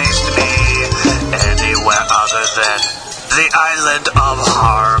won't taste me. Anywhere other than the island of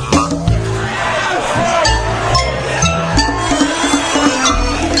harm.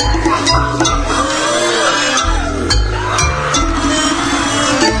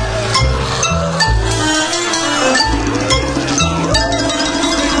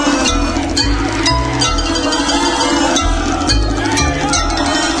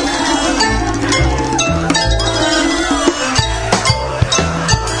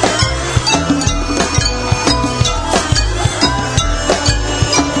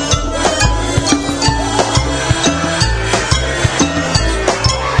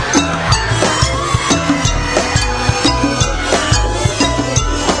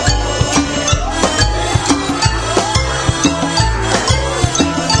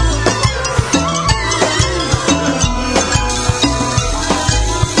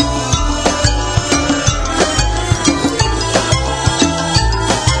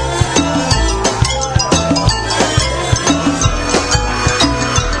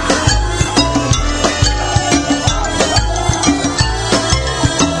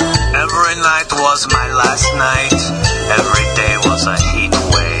 Was my last night. Every day was a heat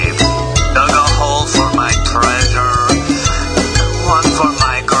wave. Dug a hole for my treasure, one for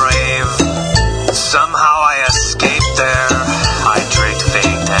my grave. Somehow I escaped there. I tricked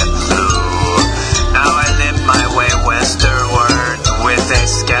fate and flew. Now I limp my way westward with a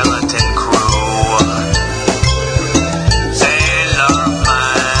skeleton crew. Sailor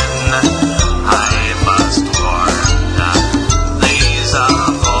man, I must warn. Please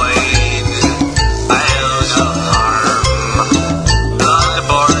avoid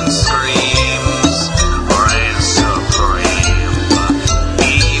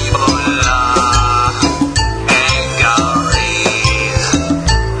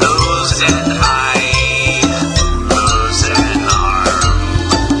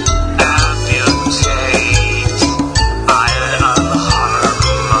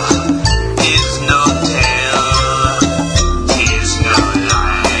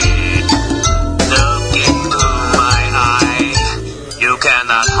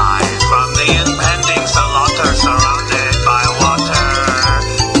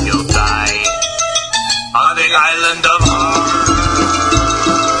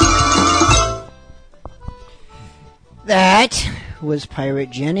That was Pirate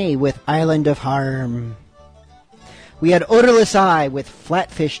Jenny with Island of Harm. We had Odorless Eye with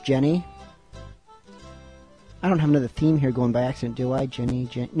Flatfish Jenny. I don't have another theme here going by accident, do I? Jenny.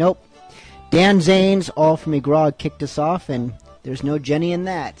 Nope. Dan Zane's All For Me Grog kicked us off, and there's no Jenny in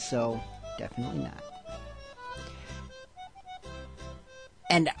that, so definitely not.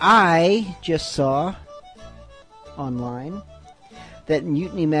 And I just saw online that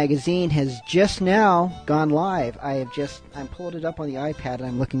Mutiny Magazine has just now gone live. I'm pulled it up on the iPad and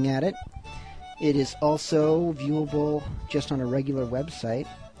I'm looking at it. It is also viewable just on a regular website.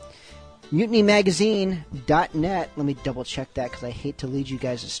 MutinyMagazine.net. Let me double check that because I hate to lead you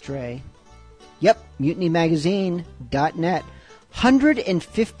guys astray. Yep, MutinyMagazine.net.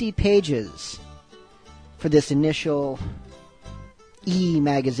 150 pages for this initial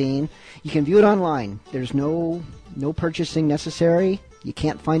e-magazine. You can view it online. There's no purchasing necessary. You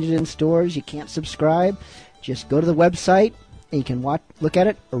can't find it in stores. You can't subscribe. Just go to the website and you can look at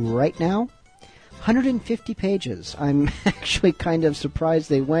it right now. 150 pages. I'm actually kind of surprised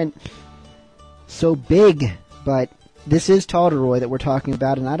they went so big, but this is Talderoy that we're talking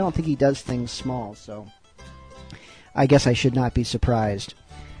about, and I don't think he does things small, so I guess I should not be surprised.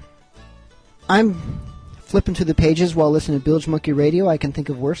 I'm flipping through the pages while listening to Bilge Monkey Radio. I can think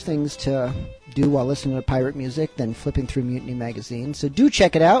of worse things to do while listening to pirate music than flipping through Mutiny Magazine. So do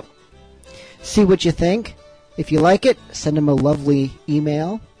check it out. See what you think. If you like it, send them a lovely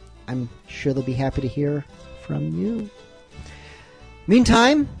email. I'm sure they'll be happy to hear from you.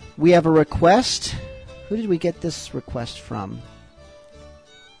 Meantime, we have a request. Who did we get this request from?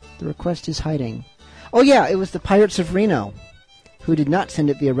 The request is hiding. Oh yeah, it was the Pirates of Reno, who did not send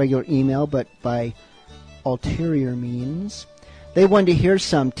it via regular email, but by ulterior means. They wanted to hear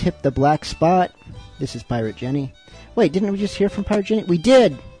some Tip the Black Spot. This is Pirate Jenny. Wait, didn't we just hear from Pirate Jenny? We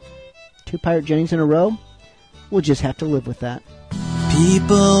did! 2 Pirate Jennies in a row? We'll just have to live with that.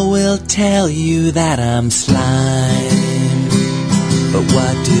 People will tell you that I'm slime, but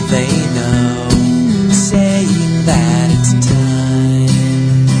what do they know? Saying that it's time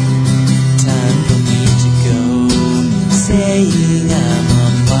for me to go. Saying I'm a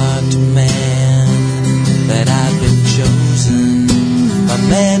marked man, that I've been chosen. A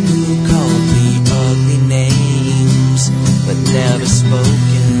man who called me ugly names, but never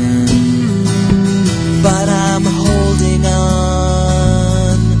spoken. But I'm holding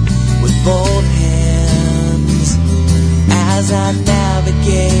on with both hands as I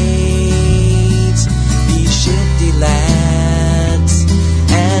navigate these shifty lands,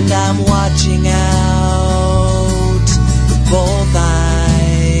 and I'm watching out with both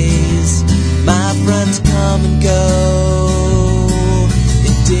eyes. My friends come and go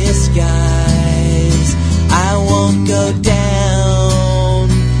in disguise. I won't go down,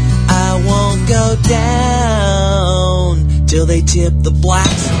 I won't go down till they tip the black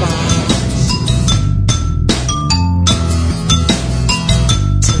spot.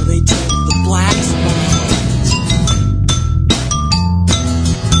 Till they tip the black spot.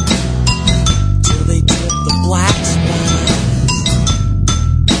 Till they tip the black spot.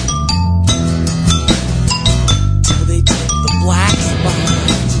 Till they tip the black spot.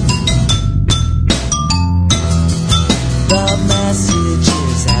 The message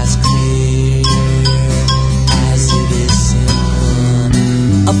is as clear as it is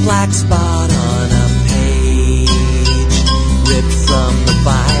simple. A black spot on a page ripped from the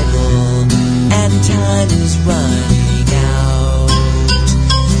Bible, and time is running out.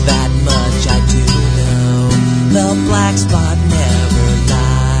 That much I do know. The black spot never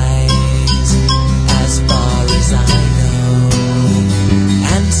lies, as far as I know.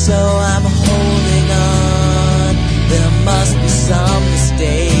 And so I'm holding on. There must be some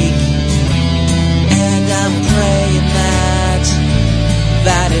mistake, and I'm praying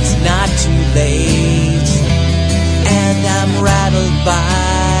that it's not too late. And I'm rattled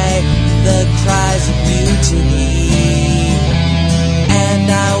by the cries of mutiny, and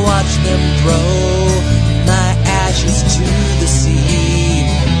I watch them throw my ashes to the sea.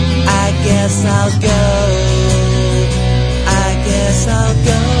 I guess I'll go, I guess I'll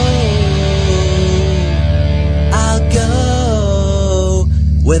go, I'll go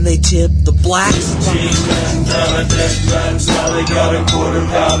when they tip the black spot. A dead man, Sally got a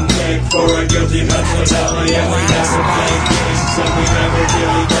quarter-pound cake for a guilty mental tally, and we never played games, and we never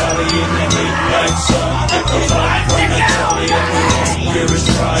dilly-dally in the midnight sun. If we find from the telly, and we won't hear his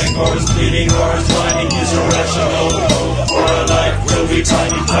crying, or his bleeding, or his whining is irrational. Hope for a life will be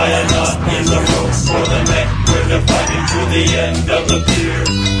tiny, tie a knot in the rope for the neck, we're the fighting to the end of the pier.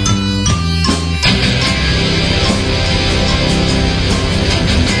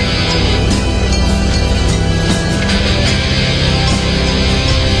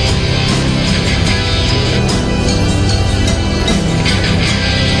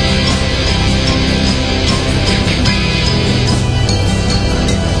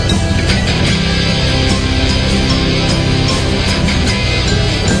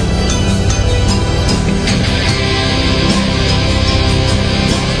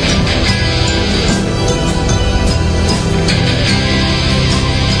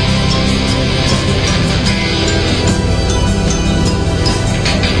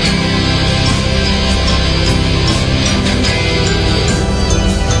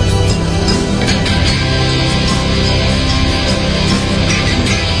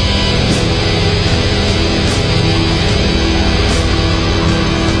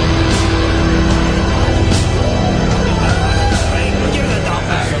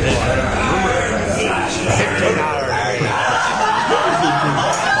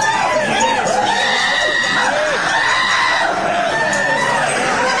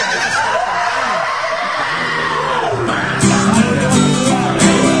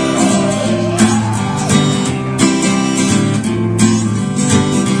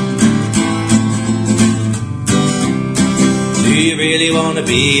 want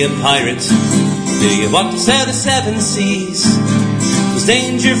to be a pirate? Do you want to sail the seven seas? 'Cause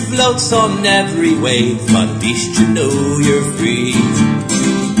danger floats on every wave, but at least you know you're free.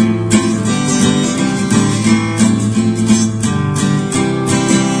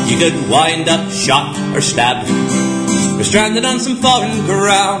 You could wind up, shot, or stabbed, or stranded on some foreign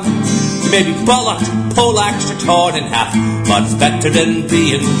ground. You may be bollocked, poleaxed, or torn in half, but it's better than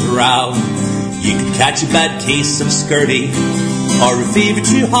being drowned. You could catch a bad case of scurvy, or a fever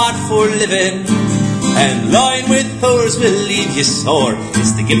too hot for living, and lying with whores will leave you sore.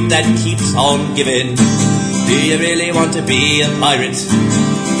 It's the gift that keeps on giving. Do you really want to be a pirate?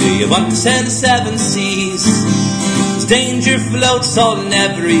 Do you want to sail the seven seas? 'Cause danger floats on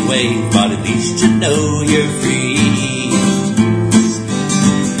every wave, but at least you know you're free.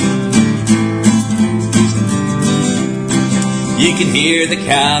 You can hear the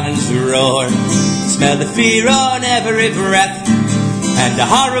cannons roar, smell the fear on every breath, and the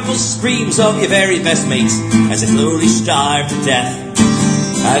horrible screams of your very best mates as they slowly starve to death.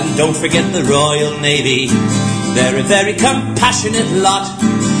 And don't forget the Royal Navy, they're a very compassionate lot.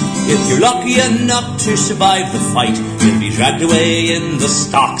 If you're lucky enough to survive the fight, you'll be dragged away in the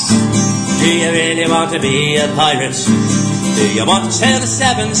stocks. Do you really want to be a pirate? Do you want to sail the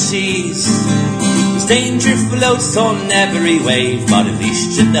seven seas? 'Cause danger floats on every wave, but at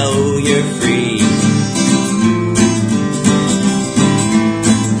least you know you're free.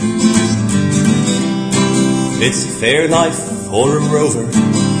 It's a fair life for a rover,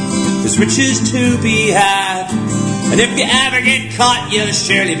 there's riches to be had, and if you ever get caught you'll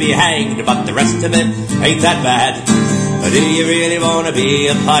surely be hanged, but the rest of it ain't that bad. But do you really want to be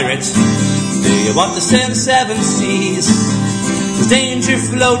a pirate? Do you want to sail the seven seas? 'Cause danger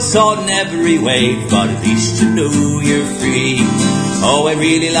floats on every wave, but at least you know you're free. Oh, I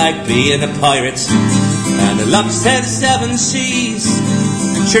really like being a pirate, and I love to sail the seven seas.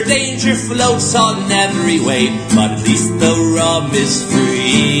 Sure, danger floats on every wave, but at least the rum is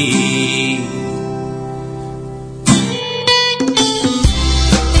free.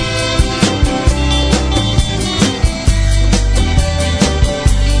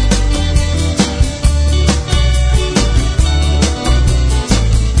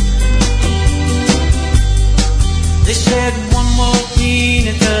 They said one more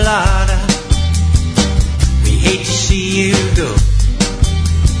pina colada, we hate to see you go.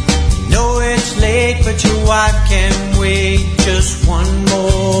 Know it's late, but your wife can wait just one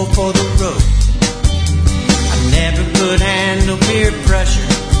more for the road. I never could handle peer pressure,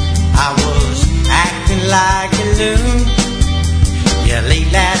 I was acting like a loon. Yeah,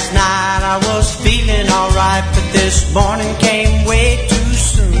 late last night I was feeling alright, but this morning came way too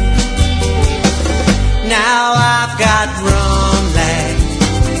soon. Now I've got rum lag,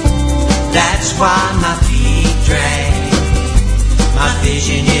 that's why my feet drag. My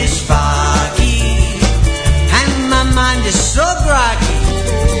vision is foggy, and my mind is so groggy.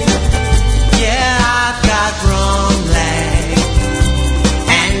 Yeah, I've got rum lag,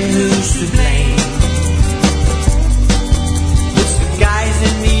 and who's to blame? It's the guys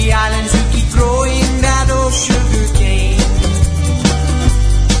in the islands who keep throwing that old sugar cane.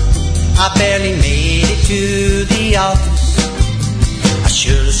 I barely made it to the office, I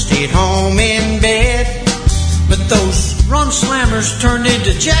should have stayed home in bed, but those rum slammers turned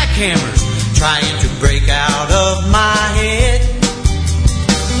into jackhammers, trying to break out of my head.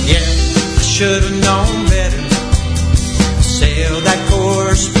 Yeah, I should have known better, I sailed that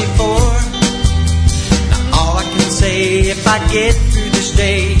course before. Now all I can say, if I get through this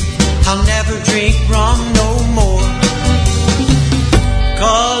day, I'll never drink rum no more.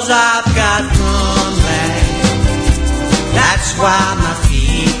 'Cause I've got rum lag, that's why my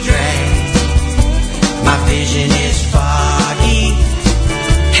feet drag. My vision is foggy,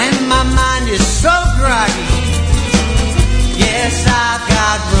 and my mind is so groggy. Yes, I've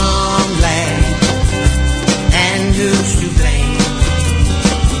got rum lag, and who's to blame?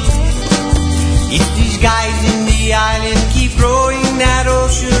 If these guys in the island keep growing that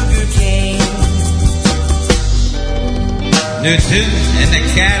old sugar cane. Now, too, in the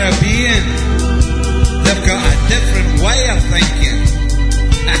Caribbean, they've got a different way of thinking.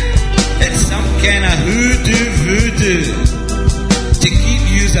 It's some kind of voodoo to keep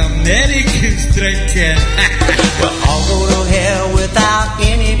yous Americans drinking. Well, I'll go to hell without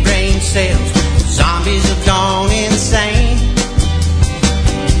any brain cells. Zombies have gone insane,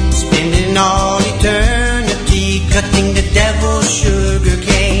 spending all eternity cutting the devil's sugar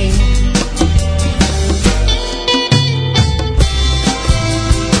cane.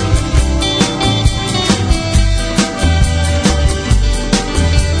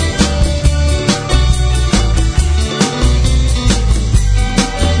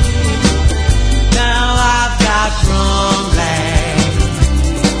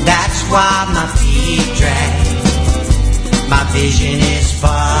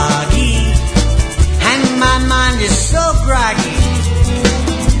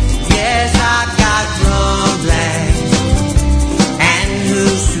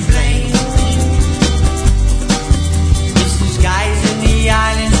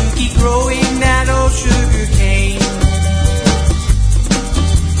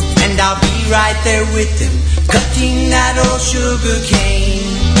 I'll be right there with them, cutting that old sugar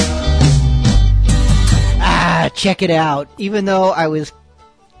cane. Check it out. Even though I was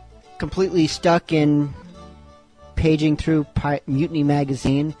completely stuck in paging through Mutiny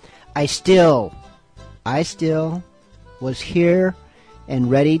Magazine, I still was here and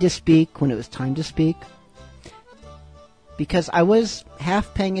ready to speak when it was time to speak, because I was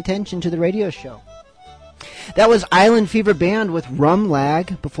half paying attention to the radio show. That was Island Fever Band with Rum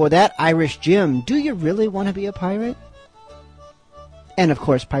Lag. Before that, Irish Jim, Do You Really Want to Be a Pirate? And of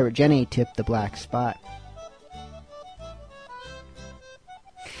course, Pirate Jenny tipped the black spot.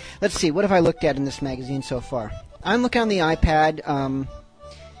 Let's see, what have I looked at in this magazine so far? I'm looking on the iPad.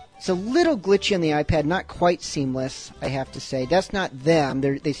 It's a little glitchy on the iPad, not quite seamless, I have to say. That's not them.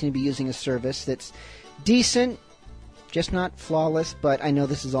 They seem to be using a service that's decent, just not flawless, but I know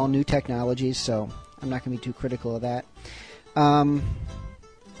this is all new technology, so I'm not going to be too critical of that.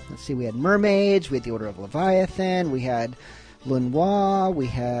 Let's see, we had Mermaids, we had The Order of Leviathan, we had Lenoir, we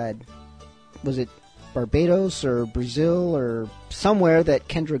had, was it Barbados or Brazil or somewhere that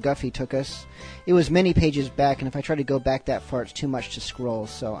Kendra Guffey took us. It was many pages back, and if I try to go back that far, it's too much to scroll,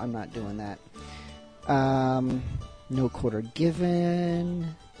 so I'm not doing that. No Quarter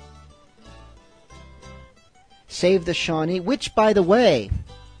Given. Save the Shawnee, which, by the way,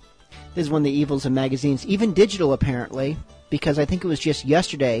 this is one of the evils of magazines, even digital apparently, because I think it was just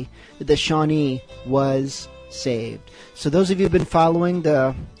yesterday that the Shawnee was saved. So those of you who have been following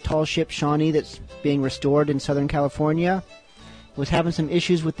the tall ship Shawnee that's being restored in Southern California, was having some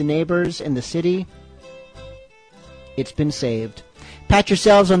issues with the neighbors and the city, it's been saved. Pat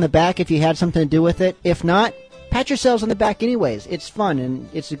yourselves on the back if you had something to do with it. If not, pat yourselves on the back anyways. It's fun, and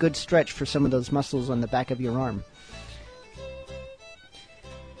it's a good stretch for some of those muscles on the back of your arm.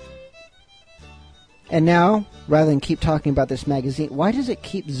 And now, rather than keep talking about this magazine, why does it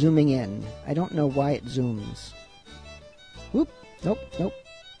keep zooming in? I don't know why it zooms. Whoop. Nope.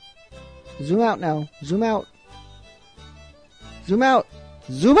 Zoom out now. Zoom out. Zoom out.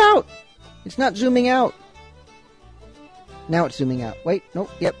 Zoom out! It's not zooming out. Now it's zooming out. Wait,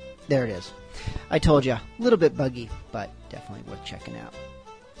 nope, yep, there it is. I told you, a little bit buggy, but definitely worth checking out.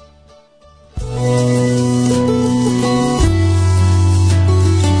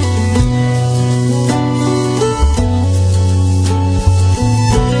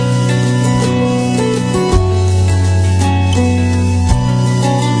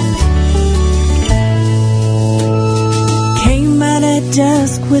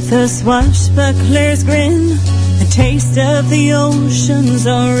 Dusk with a swashbuckler's grin, a taste of the ocean's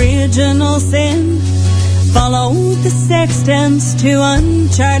original sin. Followed the sextants to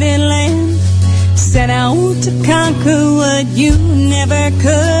uncharted land, set out to conquer what you never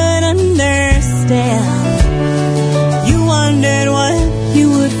could understand. You wondered what you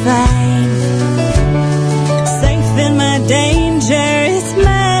would find, safe in my dangerous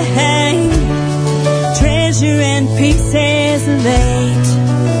mind, treasure and pieces of eight.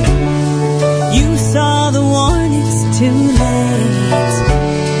 You saw the warnings too late.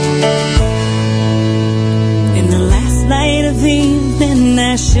 In the last light of evening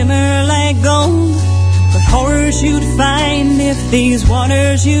I shimmer like gold, but horrors you'd find if these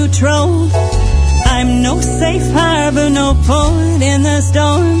waters you trod. I'm no safe harbor, no port in the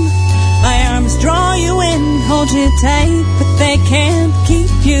storm. My arms draw you in, hold you tight, but they can't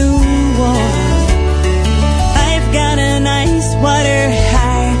keep you warm. Got an ice water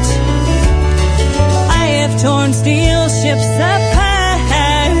heart, I have torn steel ships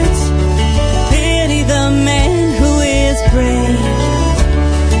apart. Pity the man who is brave,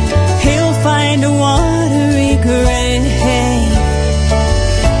 he'll find a watery grave.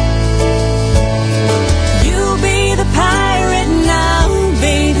 You be the pirate and I'll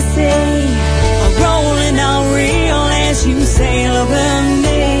be the sea, I'll roll and I'll reel as you sail over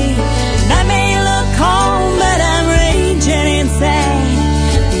me. And I may look calm, but I'm inside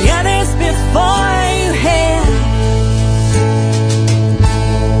the others before you have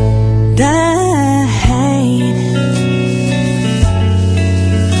died.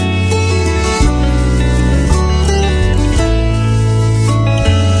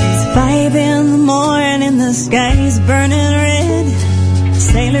 It's 5 in the morning, the sky's burning red.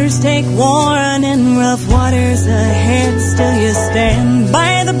 Sailors take warning, rough waters ahead. Still you stand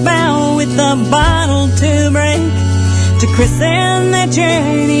by the bow with a bottle to break, to christen the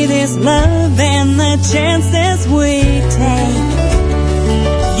journey, this love and the chances we take.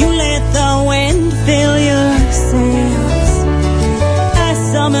 You let the wind fill your sails, I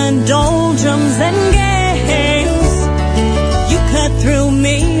summon doldrums and gales. You cut through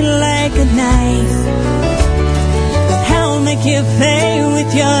me like a knife, but I'll make you pay with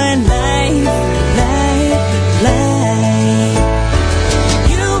with your life.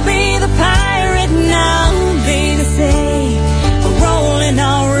 You be the pirate and I'll be the sea, rolling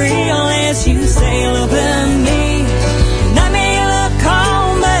all real as you sail over me. And I may look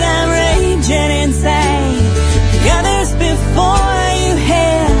calm, but I'm raging inside. The others before you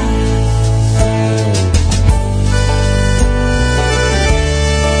have.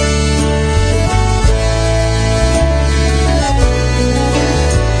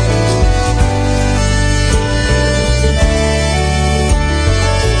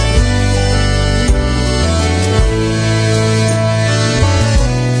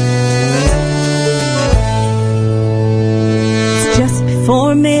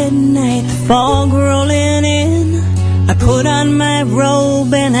 Before midnight, the fog rolling in, I put on my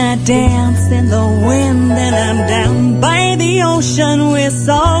robe and I dance in the wind. And I'm down by the ocean with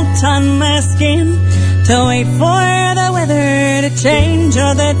salt on my skin, to wait for the weather to change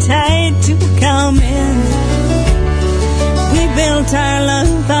or the tide to come in. We built our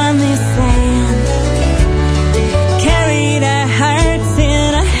love on this sand, carried our hearts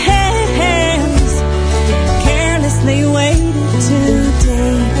in our hands, carelessly waited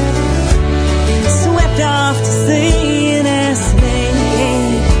today, swept off to sea in a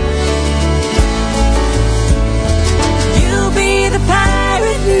slave. You be the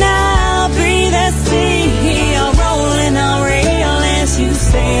pirate and I'll be the sea, all rolling all real as you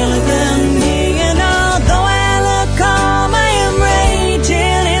sail over me. And although I look calm, I am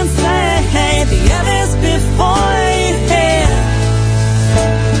raging inside.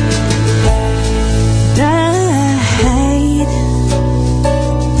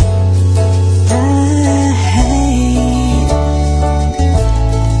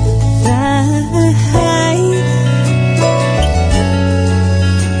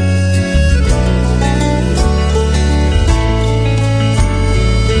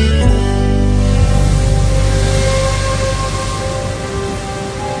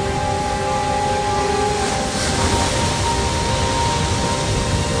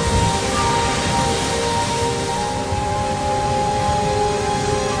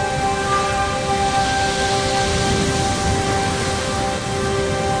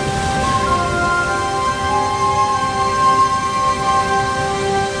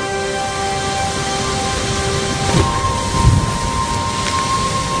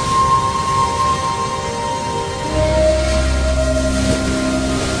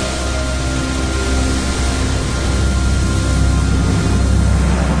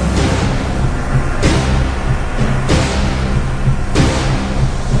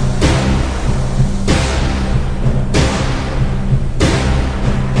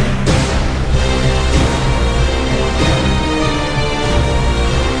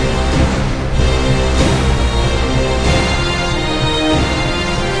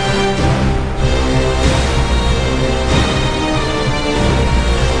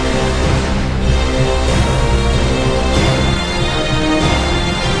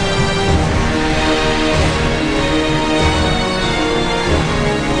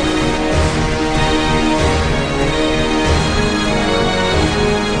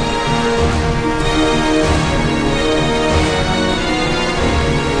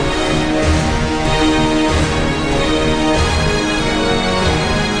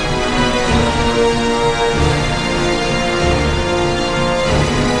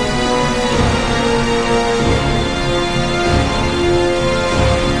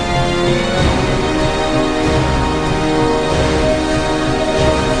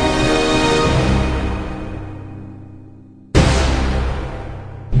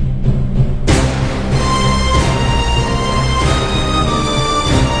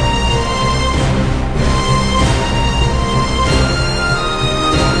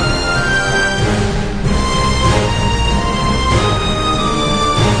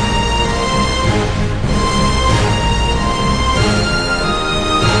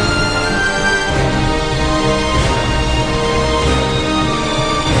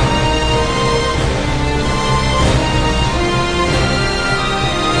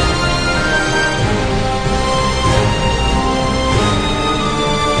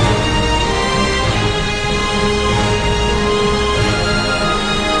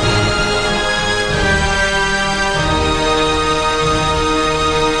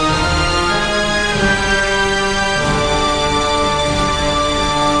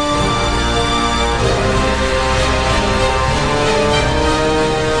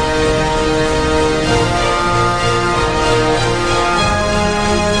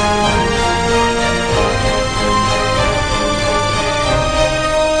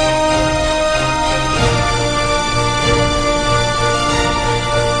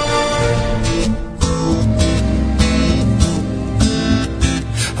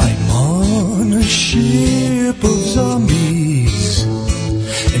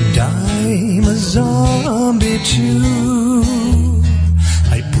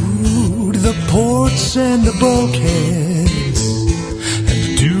 the bulkheads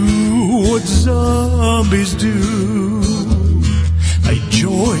and do what zombies do. I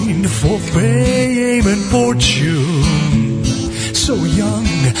joined for fame and fortune, so young,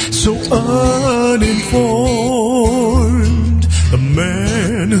 so uninformed. The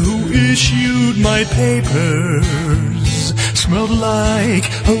man who issued my papers smelled like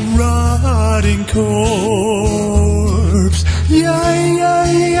a rotting corpse. Yeah, yeah,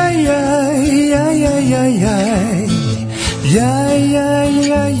 yeah, yeah, yeah, yeah, yeah, yeah. Yeah, yeah,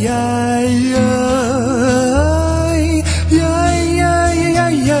 yeah, yeah, yeah. Yeah, yeah, yeah,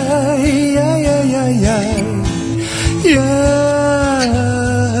 yeah, yeah, yeah, yeah, yeah.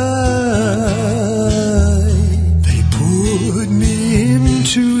 They put me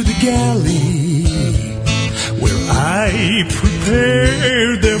into the galley where I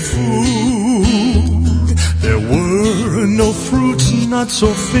prepared their food. There were no fruits, nuts,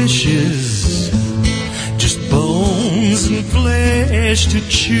 or fishes, just bones and flesh to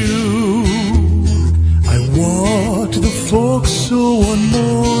chew. I walked the forecastle one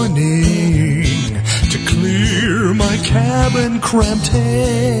morning to clear my cabin cramped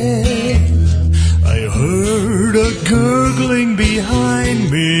head. I heard a gurgling behind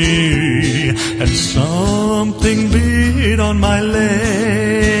me, and something bit on my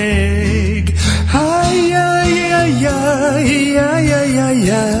leg. Hi, yeah, yeah, yeah, yeah, yeah, yeah, yeah,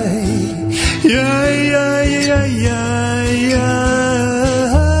 yeah, yeah, yeah, yeah, yeah.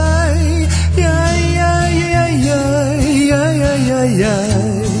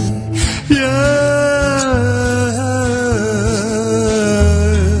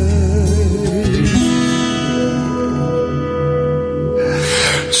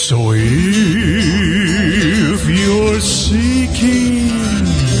 So if you're seeking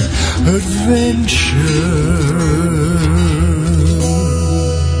adventure,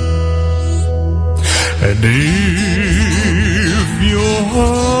 and if your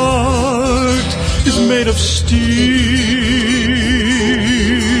heart is made of steel,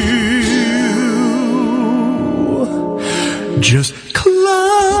 just climb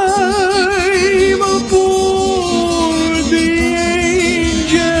aboard the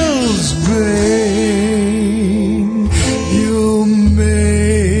angel's brain. You'll make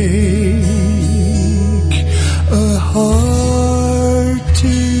a hearty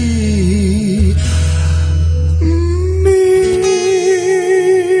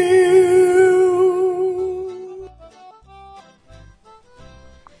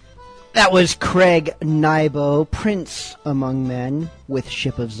That was Craig Nybo, Prince Among Men, with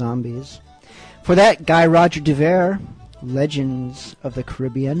Ship of Zombies. For that, Guy Roger DeVere, Legends of the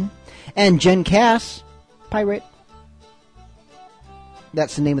Caribbean, and Jen Cass, Pirate.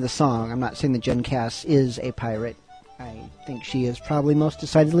 That's the name of the song. I'm not saying that Jen Cass is a pirate. I think she is probably most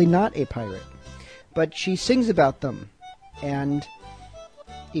decidedly not a pirate. But she sings about them and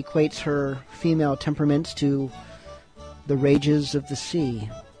equates her female temperaments to the rages of the sea.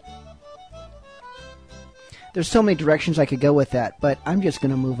 There's so many directions I could go with that, but I'm just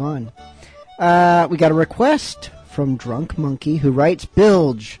going to move on. We got a request from Drunk Monkey, who writes,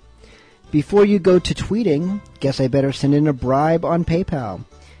 Bilge, before you go to tweeting, guess I better send in a bribe on PayPal.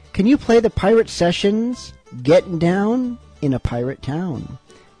 Can you play the Pirate Sessions Getting Down in a Pirate Town?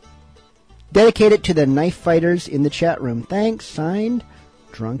 Dedicate it to the knife fighters in the chat room. Thanks, signed,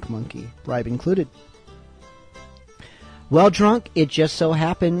 Drunk Monkey. Bribe included. Well, Drunk, it just so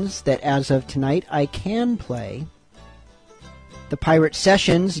happens that as of tonight, I can play the Pirate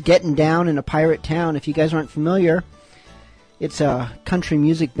Sessions, Getting Down in a Pirate Town. If you guys aren't familiar, it's a country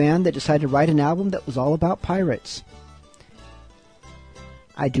music band that decided to write an album that was all about pirates.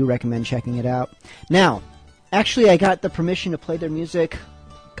 I do recommend checking it out. Now, actually, I got the permission to play their music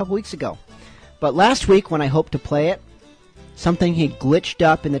a couple weeks ago. But last week, when I hoped to play it, something had glitched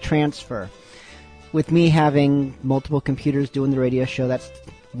up in the transfer. With me having multiple computers doing the radio show, that's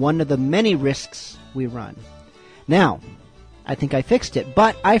one of the many risks we run. Now, I think I fixed it,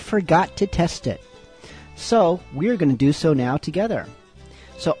 but I forgot to test it. So, we're going to do so now together.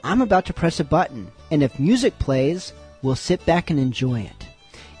 So, I'm about to press a button, and if music plays, we'll sit back and enjoy it.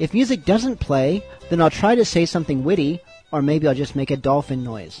 If music doesn't play, then I'll try to say something witty, or maybe I'll just make a dolphin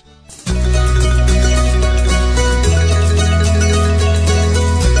noise.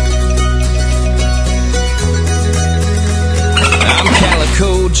 I'm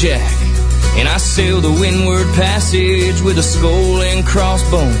Calico Jack, and I sail the Windward Passage with a skull and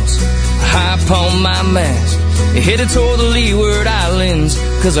crossbones high upon my mast. Headed toward the Leeward Islands,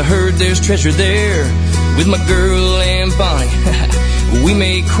 'cause I heard there's treasure there. With my girl and Bonnie, we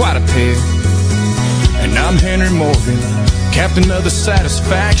made quite a pair. And I'm Henry Morgan, Captain of the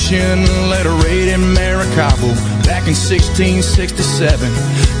Satisfaction, led a raid in Maracaibo back in 1667.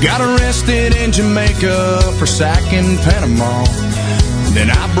 Got arrested in Jamaica for sacking Panama. Then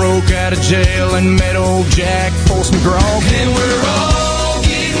I broke out of jail and met old Jack for some grog. And we're all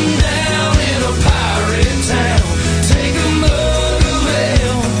getting down in a pirate town. Take a mug of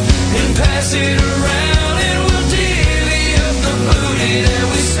ale and pass it around, and we'll divvy up the booty that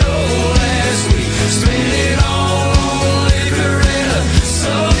we stole last week. Spend it all on liquor and a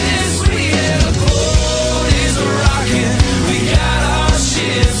something sweet, and the boat is rocking. We got our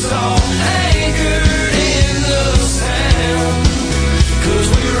ships all anchored in the sound, 'cause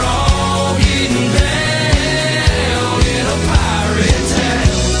we're all getting down in a pirate town.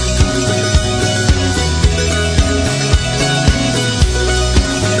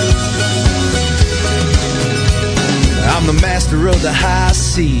 I'm the master of the high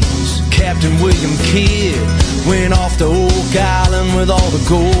seas, Captain William Kidd. Went off to Oak Island with all the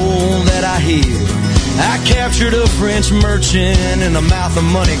gold that I hid. I captured a French merchant in the mouth of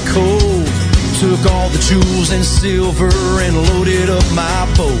Money Cove. Took all the jewels and silver and loaded up my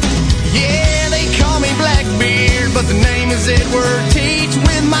boat. Yeah, they call me Blackbeard, but the name is Edward Teach.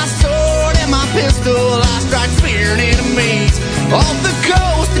 With my sword and my pistol, I strike fear and enemies. Off the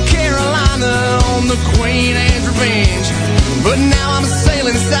coast of Carolina on the Queen Anne's Revenge. But now I'm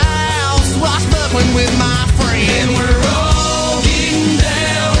sailing south, swashbuckling with my friends. And we're all getting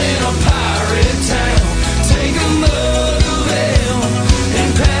down in a pirate town. Take a mug of ale and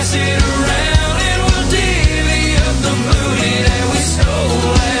pass it around, and we'll divvy up the booty that we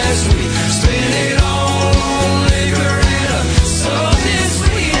stole last week. Spend it all on liquor and a something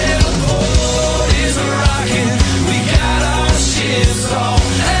sweet, and the boat is rocking. We got our ships all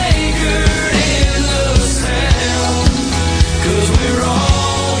anchored in the sound, 'cause we're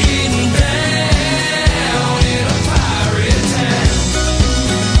all getting down in a pirate town.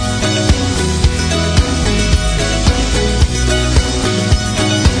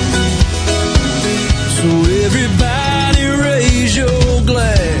 So everybody raise your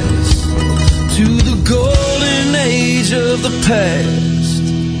glass to the golden age of the past.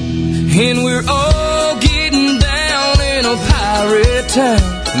 And we're all getting down in a pirate town.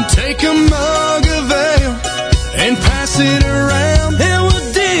 And take a mug of ale and pass it around, and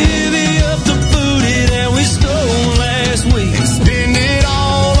we'll divvy up the booty that we stole last week. And spend it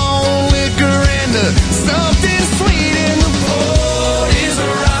all on liquor and something sweet, and the boat is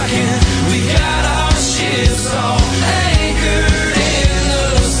rocking. We got our ships all anchored in the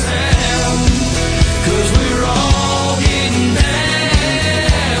sound, 'cause we're all getting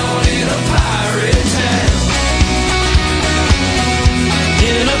down in a pirate town.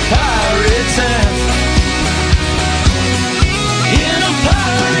 In a pirate town. In a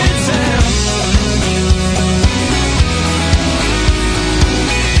pirate town.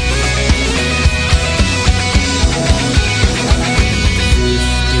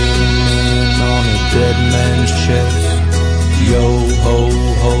 on a dead man's chest. Yo ho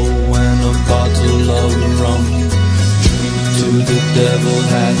ho and a bottle of rum. Drink to the devil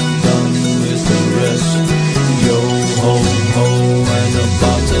hath done with the rest. Yo ho ho and a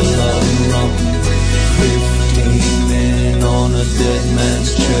bottle of rum. 15 men on a dead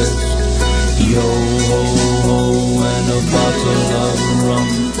man's chest. Yo ho ho and a bottle of rum.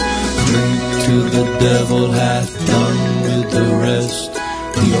 Drink to the devil hath done with the rest.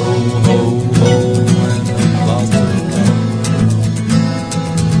 Yo ho ho and a bottle of rum.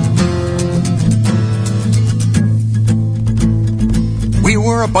 We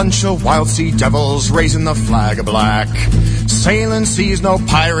were a bunch of wild sea devils raising the flag of black. Sailing seas no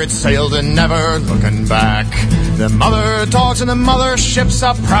pirates sailed and never looking back. The mother dogs and the mother ships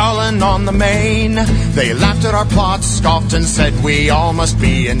up prowling on the main. They laughed at our plots, scoffed and said we all must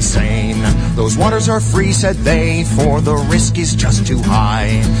be insane. Those waters are free, said they, for the risk is just too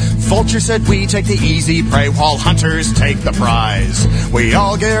high. Vultures said we take the easy prey while hunters take the prize. We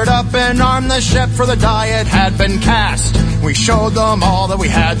all geared up and armed the ship for the die it had been cast. We showed them all that we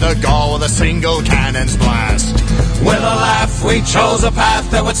had the gall with a single cannon's blast. With a laugh we chose a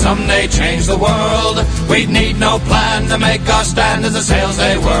path that would someday change the world. We'd need no plan to make our stand as the sails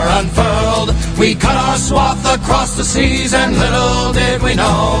they were unfurled. We cut our swath across the seas and little did we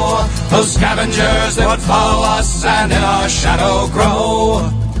know those scavengers, they would follow us and in our shadow grow.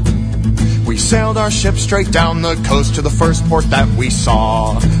 We sailed our ship straight down the coast to the first port that we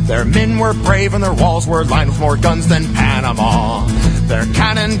saw. Their men were brave and their walls were lined with more guns than Panama. Their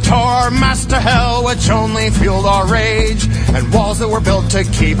cannon tore mass to hell, which only fueled our rage. And walls that were built to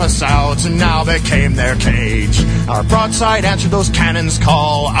keep us out now became their cage. Our broadside answered those cannons'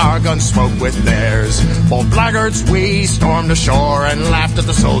 call, our guns spoke with theirs. Bold blackguards, we stormed ashore and laughed at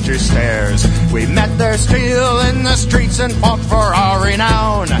the soldiers' stares. We met their steel in the streets and fought for our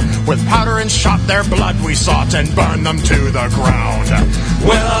renown. With powder and shot their blood we sought and burned them to the ground.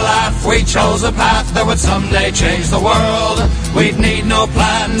 With a laugh we chose a path that would someday change the world. We'd need no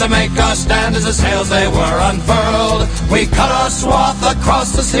plan to make us stand as the sails they were unfurled. We cut our swath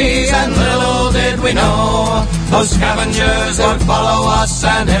across the seas, and little did we know those scavengers would follow us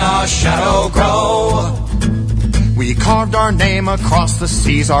and in our shadow grow. We carved our name across the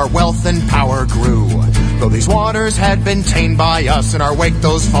seas, our wealth and power grew. Though these waters had been tamed by us, in our wake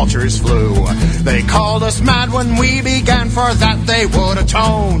those vultures flew. They called us mad when we began, for that they would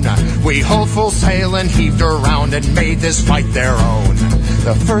atone. We hove full sail and heaved around and made this fight their own.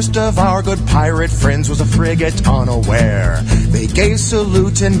 The first of our good pirate friends was a frigate unaware. They gave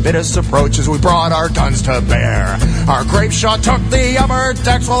salute and bid us approach as we brought our guns to bear. Our grape shot took the upper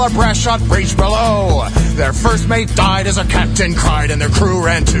decks while our brass shot breached below. Their first mate died as our captain cried and their crew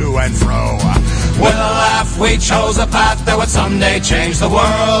ran to and fro. With a laugh we chose a path that would someday change the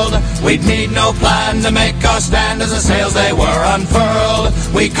world. We'd need no plan to make us stand as the sails they were unfurled.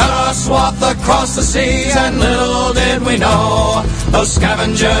 We cut our swath across the seas, and little did we know those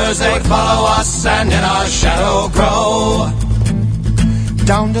scavengers, they'd follow us and in our shadow grow.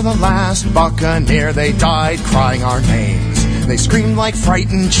 Down to the last buccaneer they died crying our names. They screamed like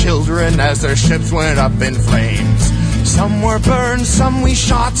frightened children as their ships went up in flames. Some were burned, some we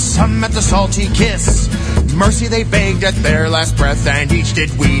shot, some met the salty kiss. Mercy they begged at their last breath, and each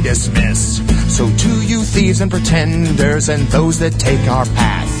did we dismiss. So to you thieves and pretenders and those that take our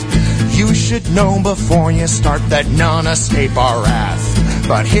path, you should know before you start that none escape our wrath.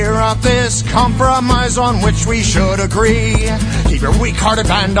 But hear out this compromise on which we should agree. Keep your weak-hearted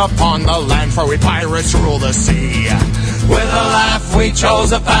band upon the land, for we pirates rule the sea. With a laugh we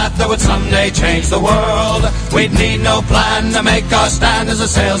chose a path that would someday change the world. We'd need no plan to make us stand as the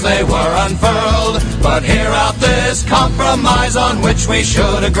sails they were unfurled. But hear out this compromise on which we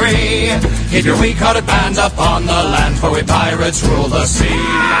should agree. Keep your weak-hearted bands upon the land, for we pirates rule the sea.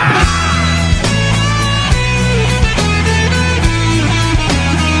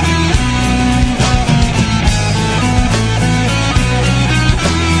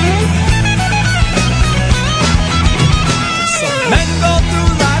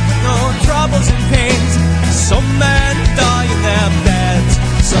 Some men die in their beds,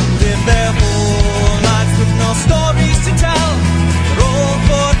 some live their whole lives with no stories to tell. They're all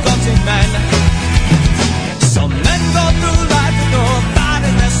forgotten men. Some men go through life with no thought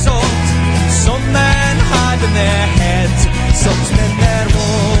in their souls. Some men hide in their heads. Some spend their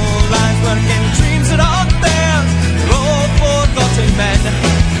whole lives working dreams that aren't theirs. They're all forgotten men.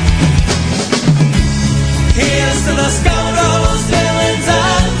 Here's to the scoundrels, villains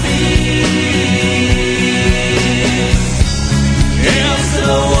and thieves. Here's to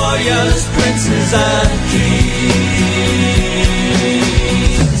the warriors, princes and kings.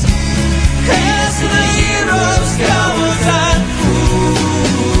 Here's to the heroes, cowards and fools.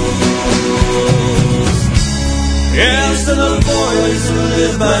 Here's to the boys who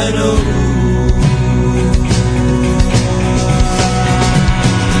live by no rules.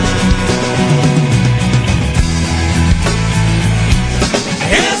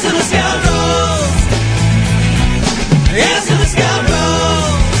 Here's to the scoundrels. Here's to the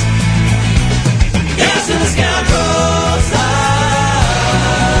scoundrels. Here's to the scoundrels.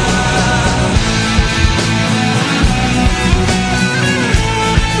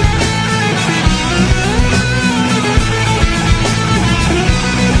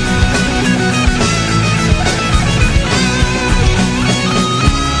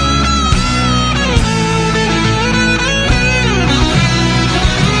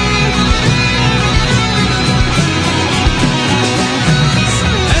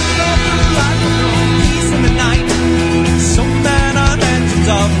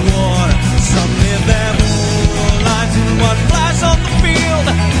 Of war. Some live their whole lives in what flies on the field.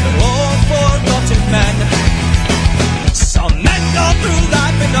 They're all forgotten men. Some men go through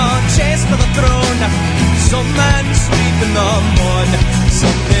life in a chase for the throne. Some men sleep in the morn.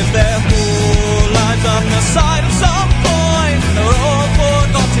 Some live their whole lives on the side of some coin. They're all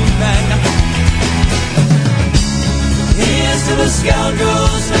forgotten men. Here's to the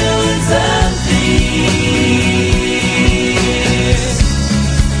scoundrels, villains and thieves.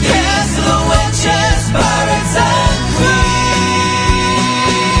 Here's to the witches, pirates and queens.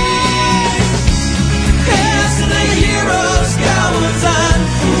 Here's to the heroes, cowards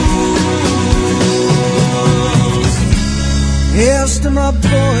most of my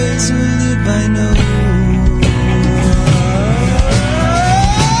boys who live by know.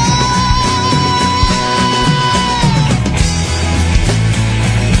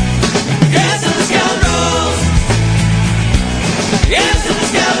 Yes, to the scoundrels. Yes, to the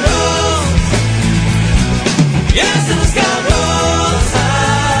scoundrels. Yes, to the scoundrels.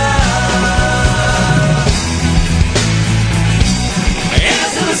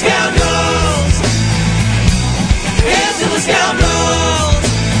 Yes, to the scoundrels. Yes, to the scoundrels.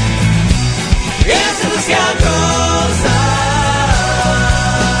 Yes, to the scoundrels.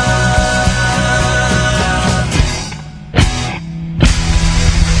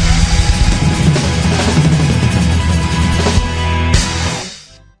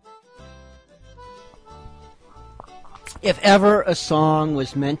 If ever a song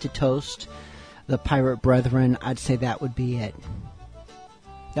was meant to toast the Pirate Brethren, I'd say that would be it.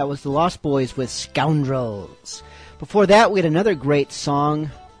 That was the Lost Boys with Scoundrels. Before that, we had another great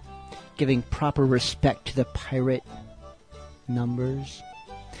song giving proper respect to the pirate numbers.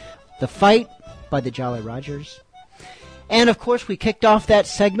 The Fight by the Jolly Rogers. And of course, we kicked off that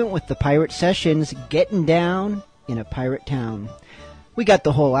segment with the Pirate Sessions, Getting Down in a Pirate Town. We got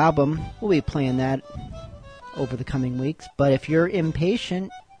the whole album. We'll be playing that over the coming weeks. But if you're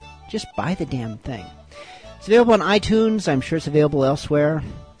impatient, just buy the damn thing. It's available on iTunes. I'm sure it's available elsewhere.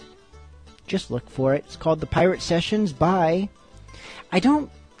 Just look for it. It's called The Pirate Sessions by... I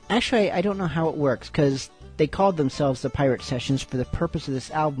don't know how it works, because they called themselves The Pirate Sessions for the purpose of this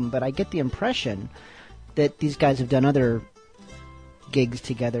album, but I get the impression that these guys have done other gigs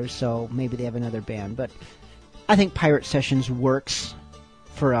together, so maybe they have another band. But I think Pirate Sessions works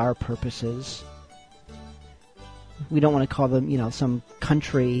for our purposes. We don't want to call them, some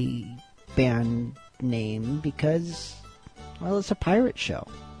country band name because, well, it's a pirate show.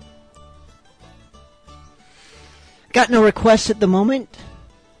 Got no requests at the moment,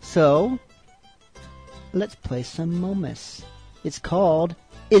 so let's play some Momus. It's called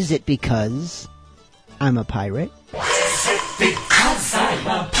Is It Because I'm a Pirate? Is it because I'm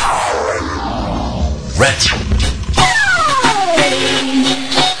a pirate? Ret.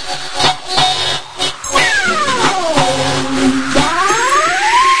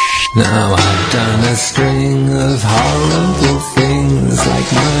 Now I've done a string of horrible things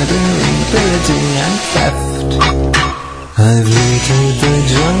like murdering, pillaging and theft. I've looted the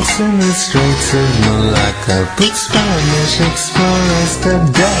junks in the straits of Malacca, put Spanish explorers to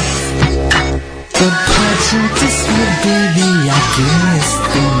death. But prejudice would be the ugliest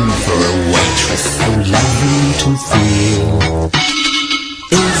thing for a waitress so lovely to feel.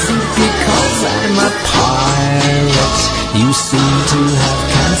 Is it because I'm a pirate? You seem to have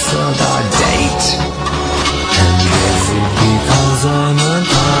cancelled our date. And is it because I'm a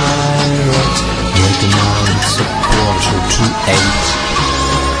pirate? Like now it's a 7:45.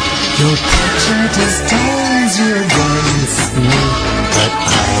 Your prejudice tells you against me, but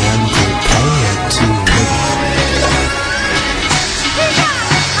I am prepared to win.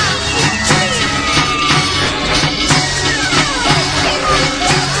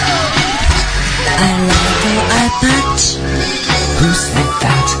 I like your eye patch. Who said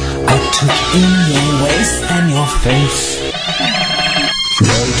that? I took in your waist and your face.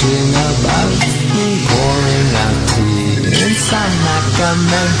 Floating above me, pouring out tea in some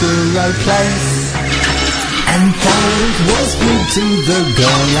Nakameguro place. And though it was good to the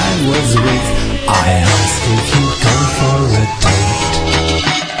girl I was with, I asked if you'd go for a date.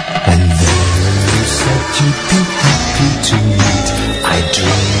 And then you said you'd be happy to meet. I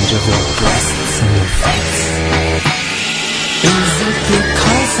dreamed of your breasts and your face. Is it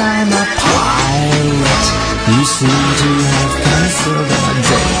because I'm a pirate? You seem to have cancelled our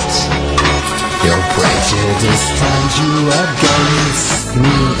date. Your prejudice turned you against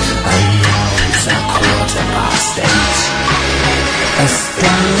me, and now it's 8:15. A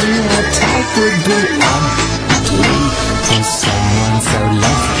stone attack would be ugly for someone so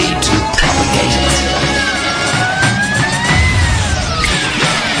lovely to propagate.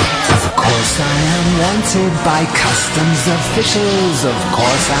 Of course I am wanted by customs officials. Of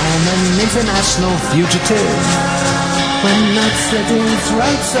course I am an international fugitive. When not slitting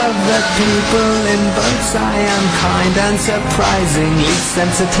throats of the people in boats, I am kind and surprisingly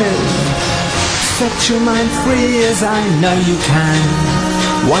sensitive. Set your mind free as I know you can.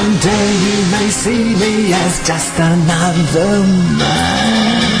 One day you may see me as just another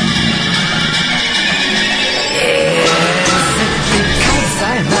man. Is it because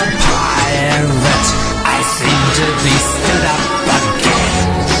I'm a pirate I seem to be stood up again?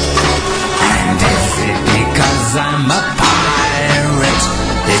 And is it because I'm a pirate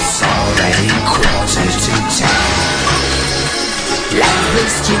it's already 9:45?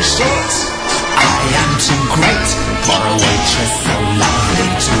 too short. I am too great for a waitress so lovely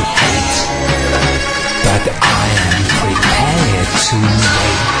to hate. But I am prepared to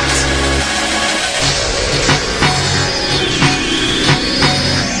wait.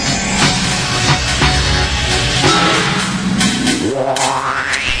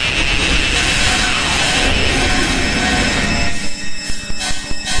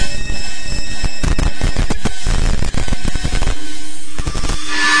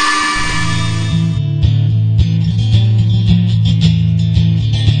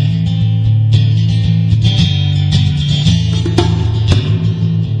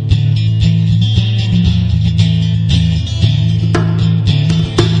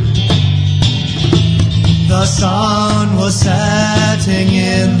 The sun was setting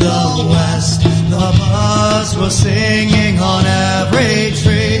in the west. The birds were singing on every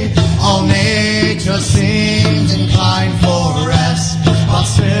tree. All nature seemed inclined for rest, but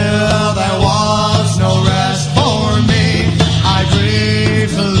still there was no rest for me. I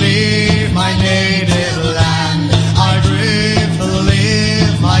grieve to leave my native land. I grieve to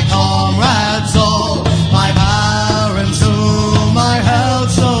leave my comrades all, my parents whom I held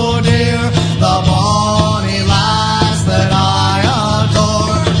so dear. The bonny lass that I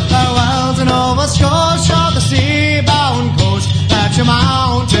adore. Farewell to Nova Scotia, the sea-bound coast. That your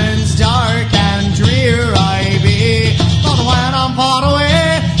mountains dark and drear I be. But when I'm far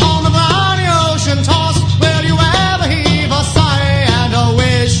away on the briny ocean tossed, will you ever heave a sigh and a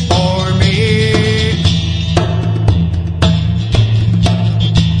wish for me?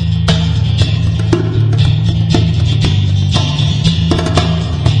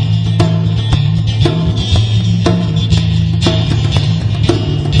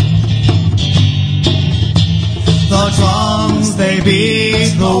 The drums they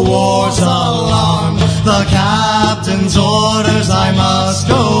beat, the war's alarm. The captain's orders I must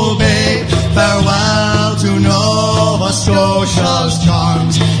obey. Farewell to Nova Scotia's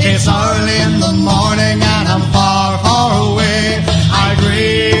charms. It's early in the morning and I'm far, far away. I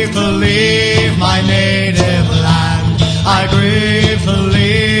grieve to leave my native land. I grieve to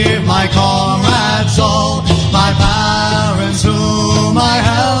leave my comrades all, my parents whom I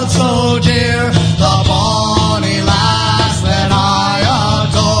held so dear. The bonny lass that I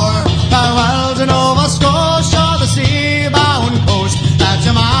adore. Farewell to Nova Scotia, the sea-bound coast. That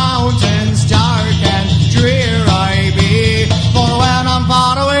your mountains dark and drear I be. For when I'm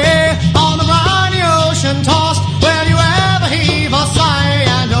far away on the briny ocean tossed, will you ever heave a sigh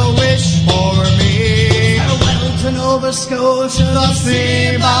and a wish for me? Farewell to Nova Scotia, the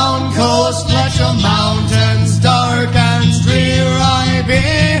sea-bound coast. Let your mountains dark and drear I be.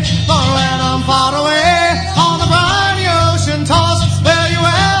 For when I'm far away on the briny ocean tossed, will you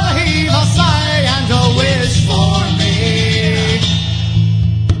ever heave a sigh and a wish for me?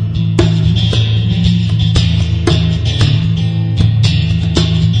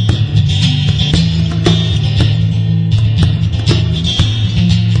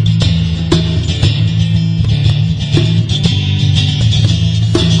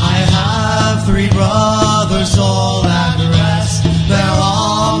 I have 3 brothers all at rest. Their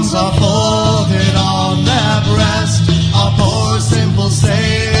arms are folded on their breast. A poor simple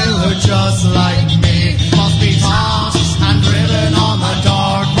sailor just like me must be tossed and driven on the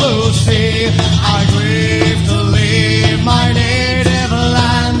dark blue sea. I grieve to leave my native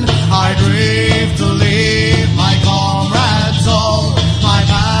land. I grieve to leave my comrades all, my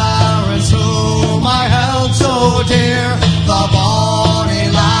parents whom I held so dear. The bonny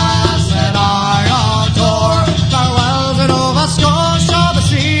lass that I adore. Farewell to Nova Scotia, the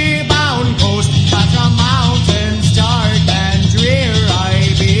sea-bound coast. That your mountains dark and drear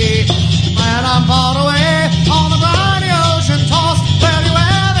I be. When I'm far away on the briny ocean tossed, will you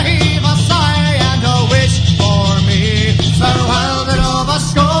ever heave a sigh and a wish for me? Farewell to Nova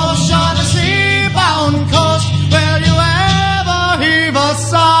Scotia, the sea-bound coast. Will you ever heave a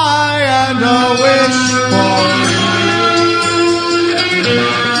sigh and a wish for me?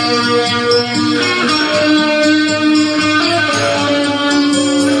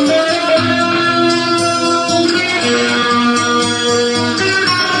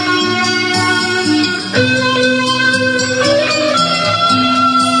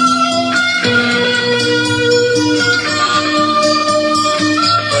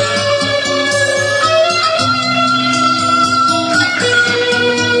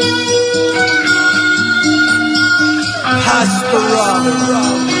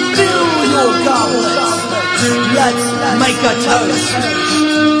 Fill your goblets. Let's make a toast.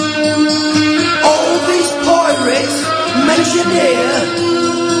 All these pirates mentioned here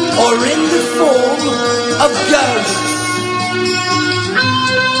are in the form of ghosts.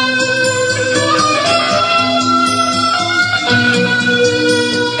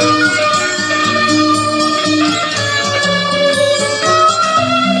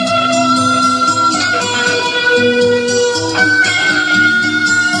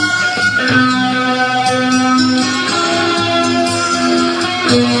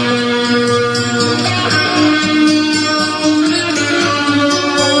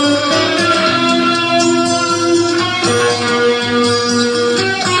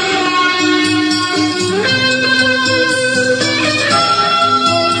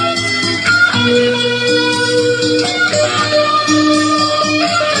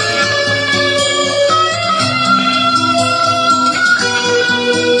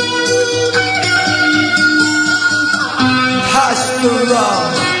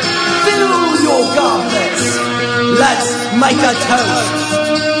 make a toast.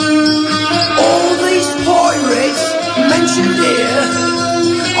 All these pirates mentioned here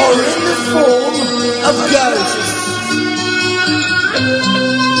are in the form of ghosts.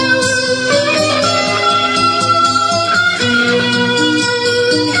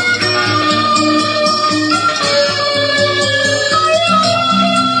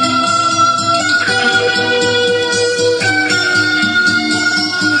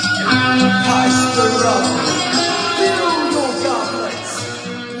 Pass the rum, fill your goblets,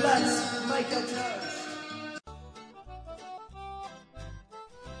 let's make a toast.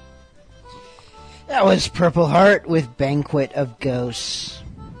 That was Purple Heart with Banquet of Ghosts.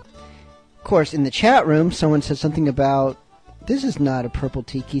 Of course, in the chat room, someone said something about, this is not a Purple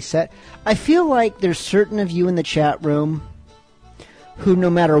Tiki set. I feel like there's certain of you in the chat room who, no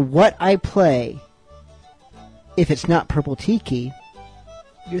matter what I play, if it's not Purple Tiki,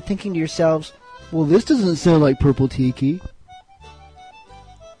 you're thinking to yourselves, well, this doesn't sound like Purple Tiki.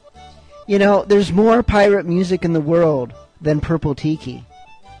 You know, there's more pirate music in the world than Purple Tiki.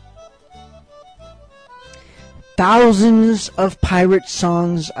 Thousands of pirate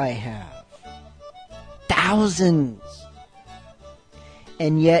songs I have. Thousands.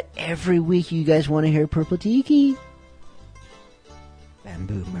 And yet, every week you guys want to hear Purple Tiki.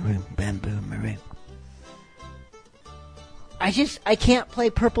 Bamboo Maroon, Bamboo Maroon. I can't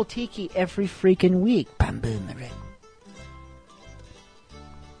play Purple Tiki every freaking week. Bamboo Maroon.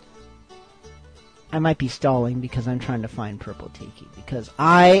 I might be stalling because I'm trying to find Purple Tiki. Because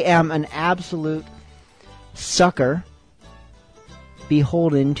I am an absolute sucker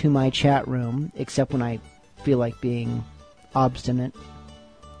beholden to my chat room, except when I feel like being obstinate.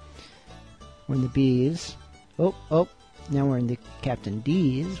 We're in the B's. Oh, now we're in the Captain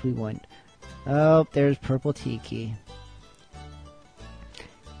D's. We went, oh, there's Purple Tiki.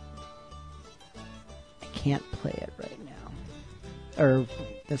 I can't play it right now. Or,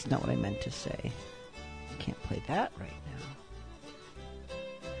 that's not what I meant to say. I can't play that right now.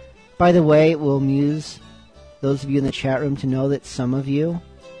 By the way, it will amuse those of you in the chat room to know that some of you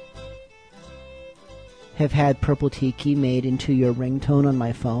have had Purple Tiki made into your ringtone on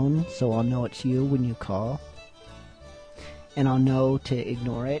my phone, so I'll know it's you when you call. And I'll know to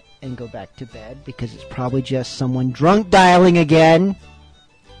ignore it and go back to bed because it's probably just someone drunk dialing again.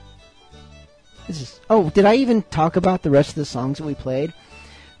 Did I even talk about the rest of the songs that we played?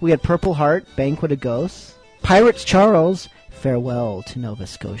 We had Purple Heart, Banquet of Ghosts, Pirates Charles, Farewell to Nova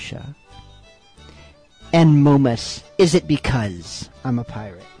Scotia, and Momus, Is It Because I'm a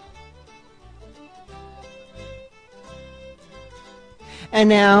Pirate? And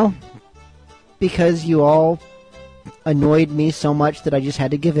now, because you all annoyed me so much that I just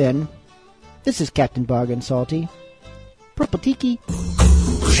had to give in, this is Captain Bog and Salty, Purple Tiki.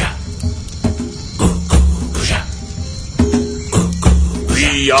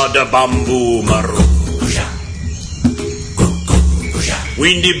 We are the Bamboo Maroon.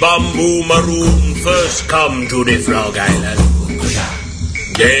 When the Bamboo Maroon first come to the Frog Island,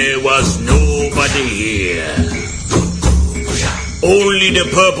 there was nobody here. Only the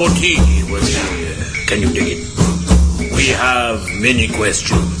Purple Tiki was here. Can you dig it? We have many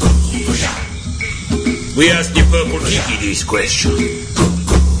questions. We asked the Purple Tiki this question.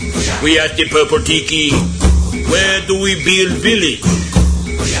 We asked the Purple Tiki, where do we build village?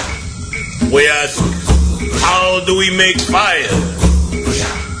 We ask, how do we make fire?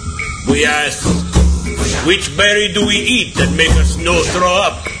 We ask, which berry do we eat that make us no throw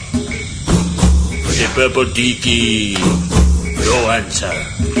up? The Purple Tiki, no answer.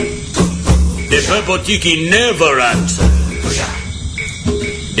 The Purple Tiki never answer.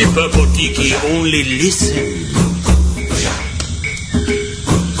 The Purple Tiki only listen.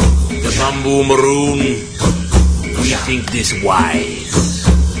 The Bamboo Maroon, we think this wise.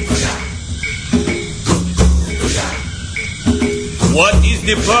 What is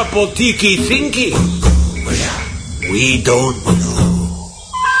the Purple Tiki thinking? We don't know.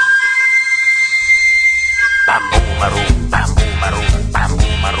 Bamboo Maroon, Bamboo Maroon,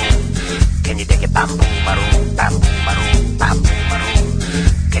 Bamboo Maroon. Can you take it? Bamboo Maroon, Bamboo Maroon, Bamboo Maroon.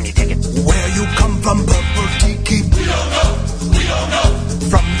 Can you take it? Where you come from, Purple Tiki? We don't know. We don't know.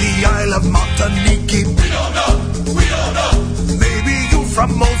 From the Isle of Martinique? We don't know. We don't know. Maybe you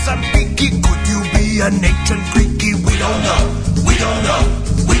from Mozambique? Could you be an ancient Greekie? We don't know. We don't know.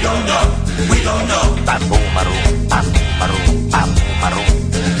 We don't know. We don't know. Bamboo Maroon, Bamboo Maroon, Bamboo Maroon.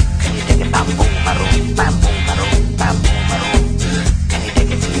 Can you take it? Bamboo Maroon, Bamboo Maroon, Bamboo Maroon. Can you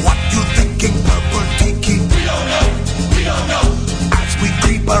take it? What you thinking, Purple Tiki? We don't know. We don't know. As we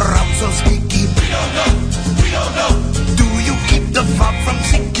creep around so sneaky. We don't know. We don't know. Do you keep the fog from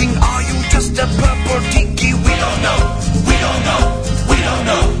sinking? Are you just a Purple Tiki? We don't know. We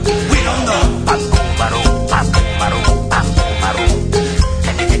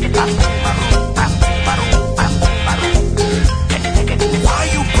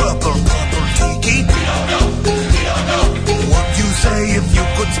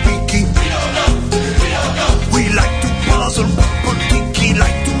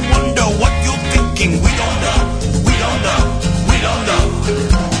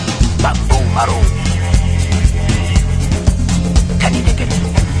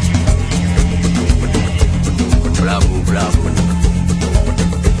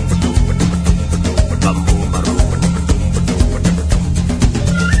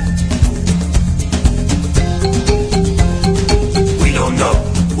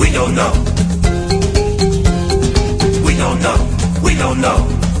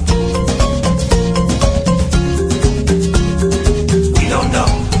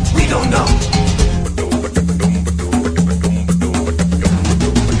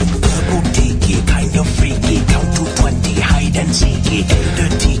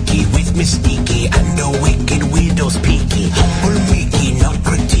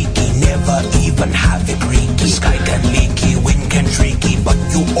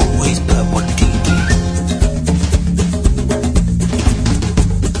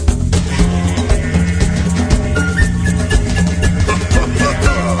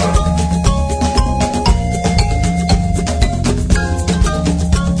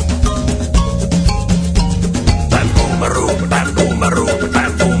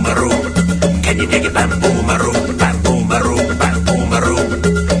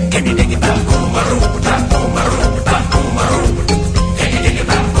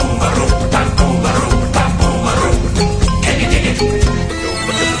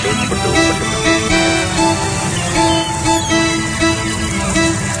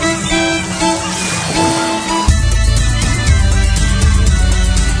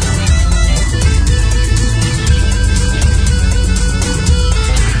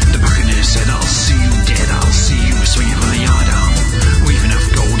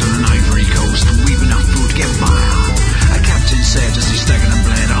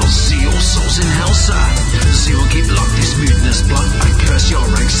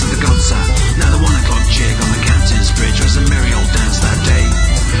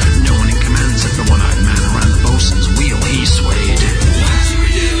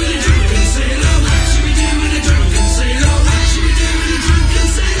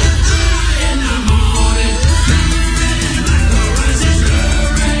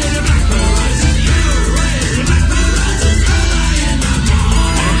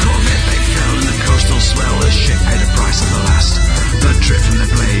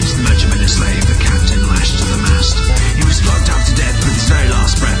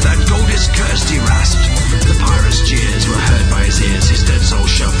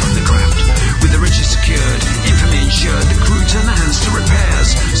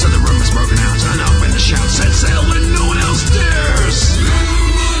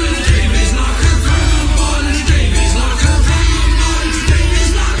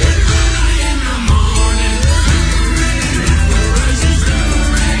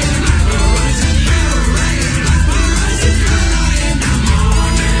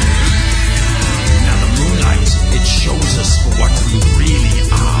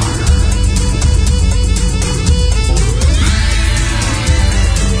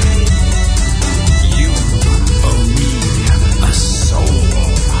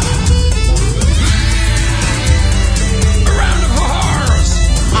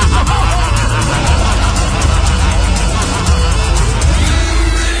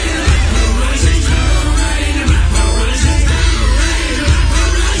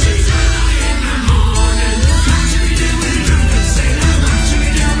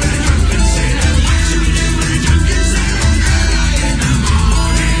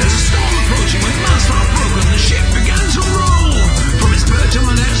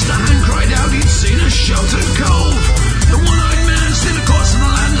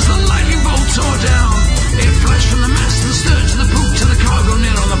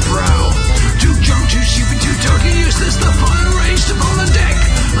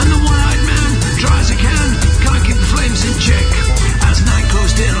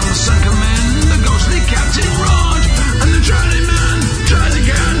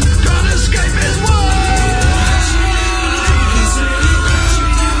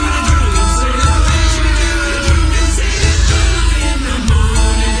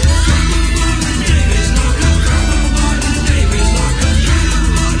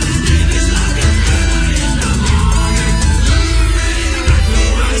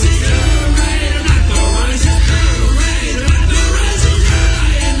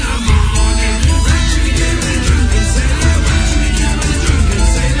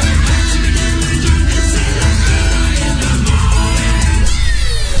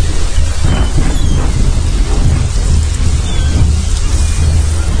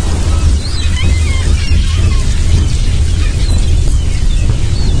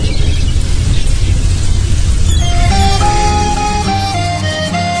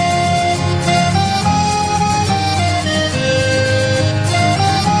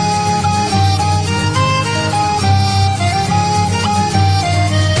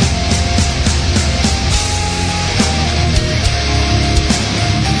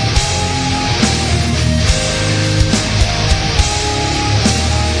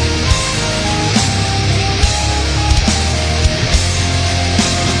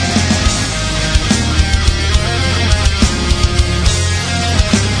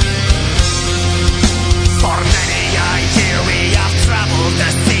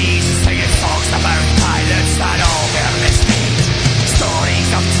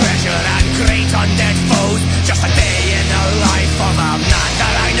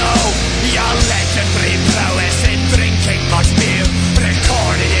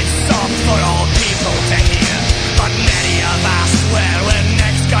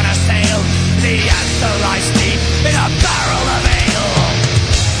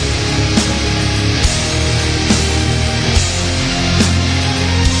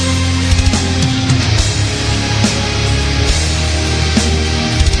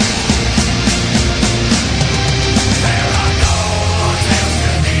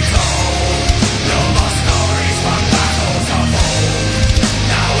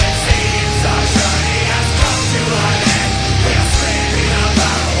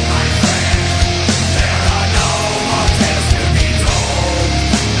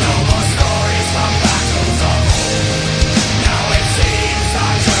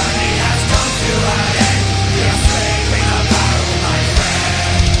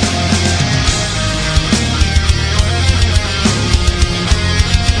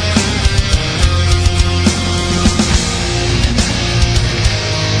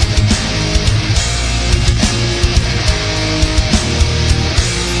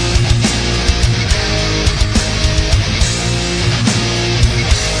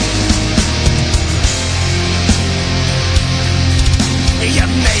You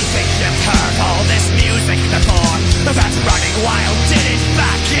may think you've heard all this music before, that's running wild did it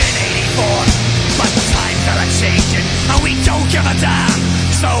back in '84. But the times are a-changing and we don't give a damn.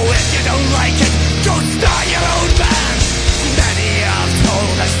 So if you don't like it, go start your own band. Many have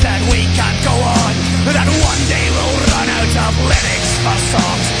told us that we can't go on, that one day we'll run out of lyrics for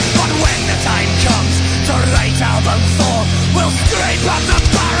songs. But when the time comes to write album 4, we'll scrape up the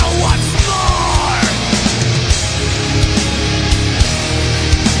barrel once more.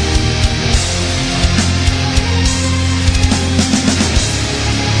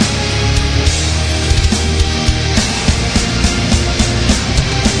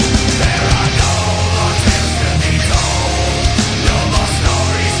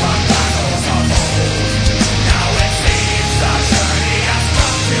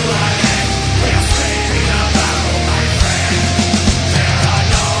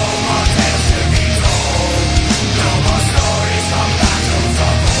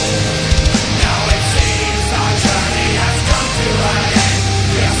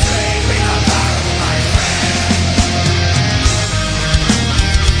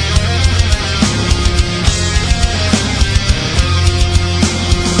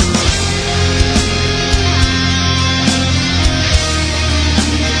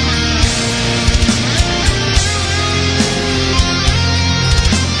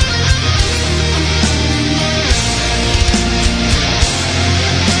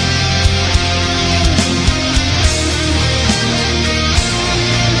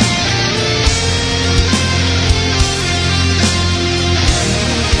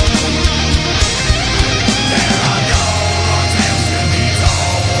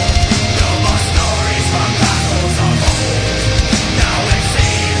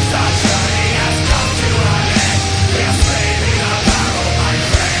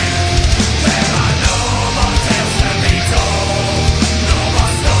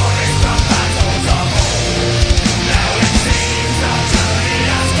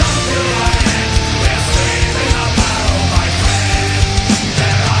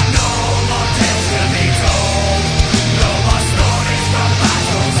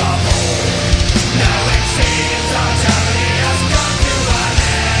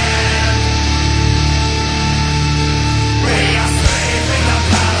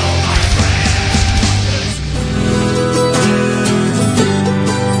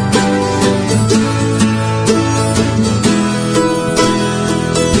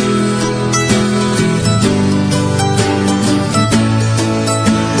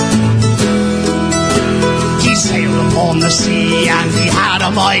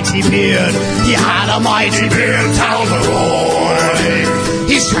 mighty beard. He had a mighty beard, Talderoy.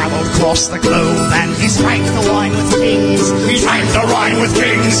 He's travelled across the globe and he's drank the wine with kings. He drank the wine with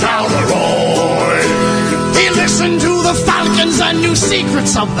kings, Talderoy. He listened to the falcons and knew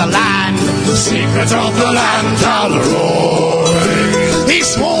secrets of the land. Secrets of the land, Talderoy. He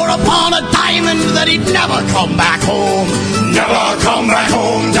swore upon a diamond that he'd never come back home. Never come back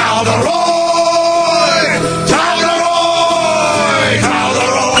home, Talderoy.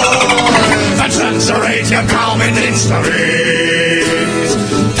 Transylvania common history.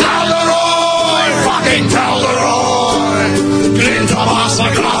 Talderoy, fucking Talderoy. Glint of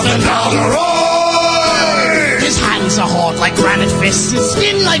Osmogoth and Talderoy. His hands are hard like granite fists, his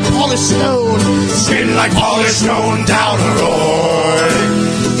skin like polished stone. Skin like polished stone, Talderoy.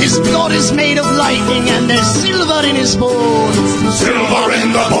 His blood is made of lightning and there's silver in his bones. Silver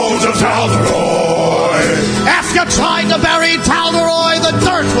in the bones of Talderoy. If you tried to bury Talderoy, the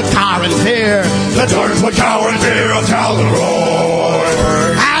dirt would cower in fear. The dirt would cower in fear of Talderoy.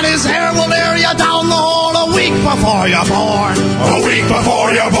 And his hair will air you down the hall a week before you're born. A week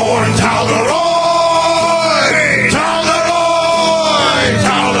before you're born, Talderoy. Talderoy,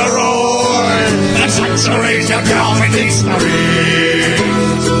 Talderoy. The centuries of common history.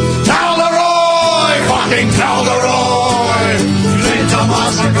 Talderoy, fucking Talderoy. Glint of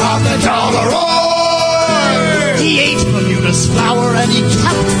Osmogoth and Talderoy. He ate Bermuda's flower and he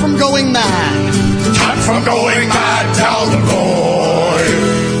kept from going mad. Kept from going mad, Talderoy.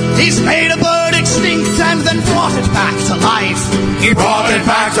 He's made a bird extinct and then brought it back to life. He brought it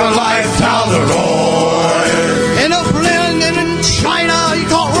back to life, Talderoy. In a Berlin and in China he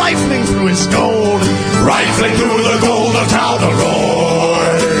caught rifling through his gold. Rifling through the gold of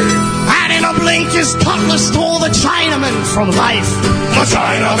Talderoy. And in a blink his cutlass tore the Chinamen from life. The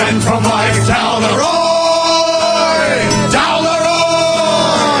Chinamen from life, Talderoy.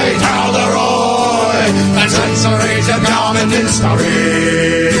 Talderoy, Talderoy, and centuries of common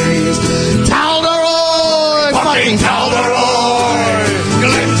histories. Talderoy, fucking Talderoy,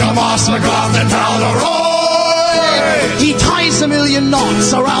 glint of Osmogoth and Talderoy. He ties 1,000,000 knots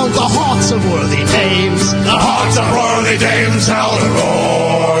dance around the hearts of worthy dames. The hearts of worthy dames,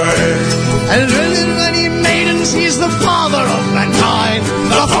 Talderoy. And driven many maidens, he's the father of mankind.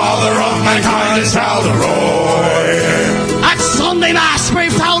 The father of mankind is Talderoy. At Sunday Mass,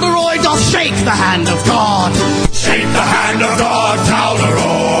 brave Talderoy doth shake the hand of God. Shake the hand of God,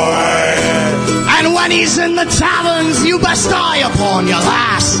 Talderoy. And when he's in the taverns, you best eye upon your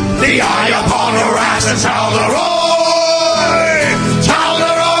lass. The eye upon your ass is Talderoy.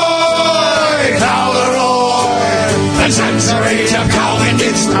 Talderoy, Talderoy. The censorate of Calvin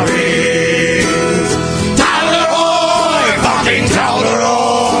dictionaries. Talderoy, fucking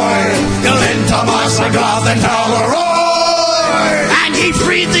Talderoy. Galinta, Masagoth, and Talderoy. And he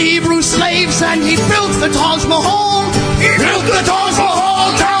freed the Hebrew slaves, and he built the Taj Mahal. He built the Taj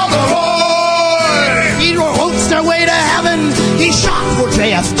Mahal, Talderoy. He wrote their way to heaven. He shot for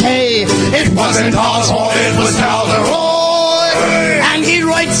JFK. It wasn't Oswald, it was Talderoy. And he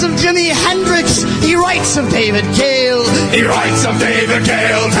writes of Jimi Hendrix. He writes of David Gale. He writes of David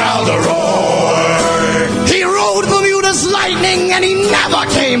Gale, Talderoy. He rode Bermuda's lightning, and he never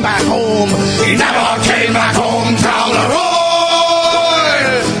came back home. He never came back home, Talderoy.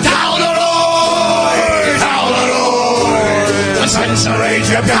 Talderoy, Talderoy. The censorate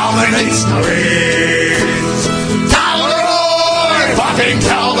of Calvin dictionaries. Talderoy, fucking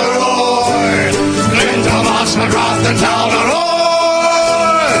Talderoy. Linda Moss McGrath and Talderoy.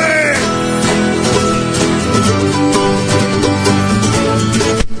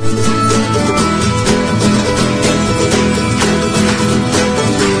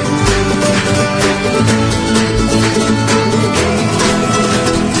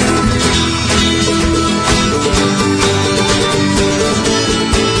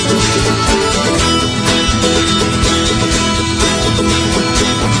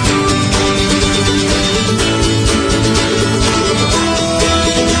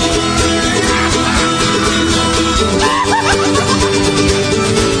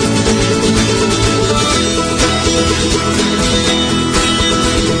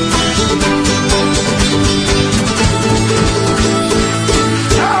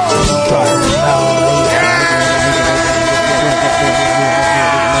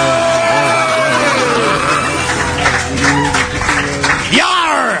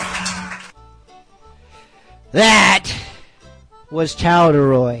 That was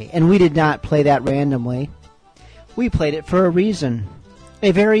Talderoy, and we did not play that randomly. We played it for a reason,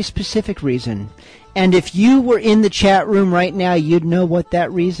 a very specific reason. And if you were in the chat room right now, you'd know what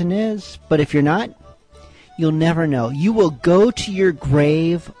that reason is. But if you're not, you'll never know. You will go to your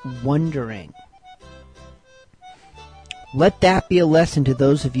grave wondering. Let that be a lesson to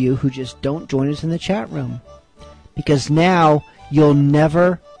those of you who just don't join us in the chat room. Because now you'll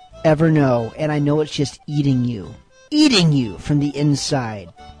never ever know, and I know it's just eating you from the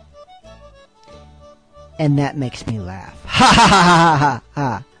inside, and that makes me laugh. Ha ha ha ha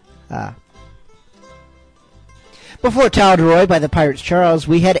ha ha. Before Talderoy by the Pirates Charles,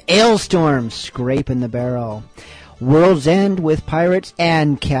 we had Ailstorm, Scrape in the Barrel, World's End with Pirates,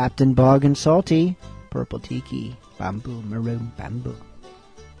 and Captain Bog and Salty, Purple Tiki, Bamboo, Maroon Bamboo.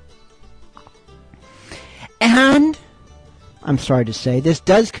 And I'm sorry to say, this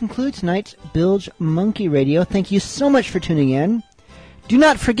does conclude tonight's Bilge Monkey Radio. Thank you so much for tuning in. Do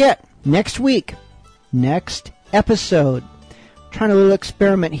not forget, next week, next episode, trying a little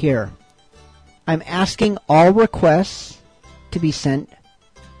experiment here. I'm asking all requests to be sent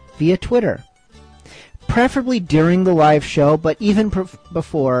via Twitter. Preferably during the live show, but even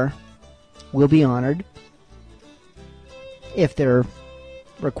before, we'll be honored if there are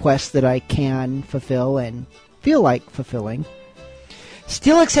requests that I can fulfill and feel like fulfilling.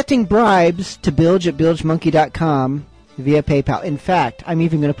 Still accepting bribes to bilge at bilgemonkey.com via PayPal. In fact, I'm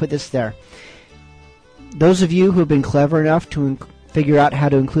even going to put this there. Those of you who have been clever enough to figure out how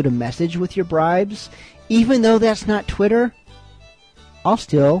to include a message with your bribes, even though that's not Twitter, I'll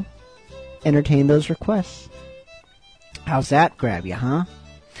still entertain those requests. How's that grab you, huh?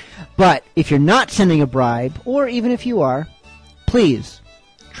 But if you're not sending a bribe, or even if you are, please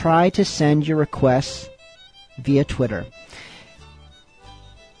try to send your requests via Twitter.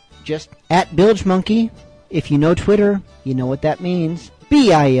 Just at BilgeMonkey. If you know Twitter, you know what that means.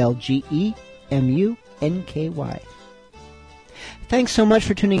 BilgeMunky. Thanks so much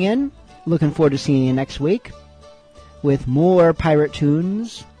for tuning in. Looking forward to seeing you next week with more pirate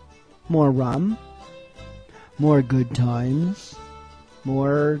tunes, more rum, more good times,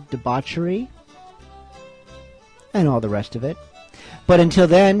 more debauchery, and all the rest of it. But until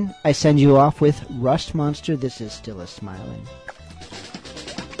then, I send you off with Rust Monster. This is Still A-Smiling.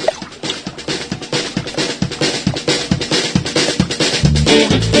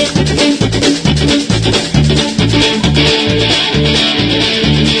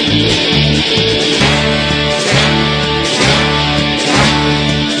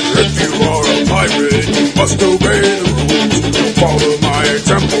 If you are a pirate, you must obey the rules. Don't follow my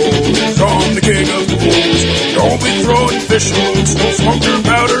example, 'cause I'm the king of fools. Don't be throwing fish hooks, don't smoke your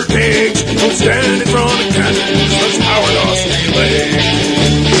powder kegs. Don't stand in front of cannons, let's power lost relay.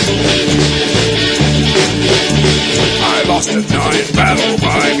 I lost a 9 battle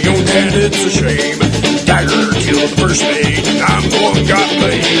by my own hand, it's a shame. Dagger killed the first mate, I'm the one got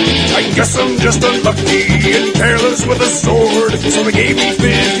laid. I guess I'm just unlucky and careless with a sword, so they gave me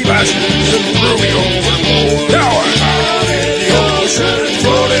 50 lashes and threw me overboard. Now I'm out in the ocean,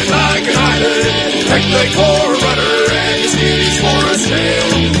 floating like an island. Heck, they call a rudder and you see these for a sail.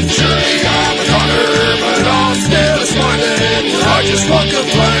 Surely I'm a conner, but I'm still a smiling. I just walk the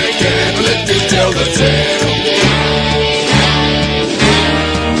plank and let you tell the tale.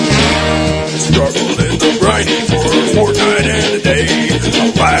 Struggled in the grinding for a fortnight and a day.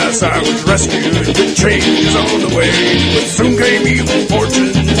 Alas, I was rescued with changes on the way. But soon came evil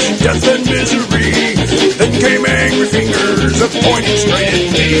fortune, death and misery. Then came angry fingers pointing straight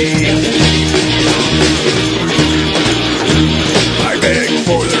at me. I begged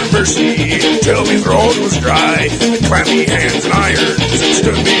for their mercy until my throat was dry. And clammy hands and irons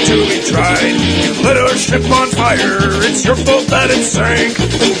stood me to be tried. You lit our ship on fire, it's your fault that it sank.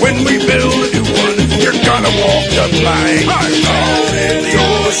 And when we build a new one, you're gonna walk the plank. I'm out in the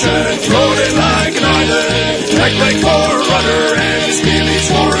ocean, floating like an island. Like for a rudder and skimmies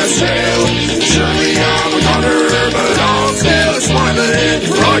for a sail. Surely I'm a conner, but I'm still a smiling.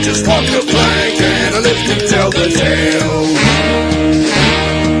 For I just walk the plank and I live to tell the tale.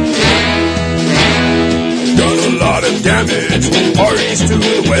 Done a lot of damage, parties to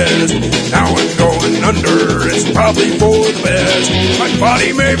the west. Now I'm going under, it's probably for the best. My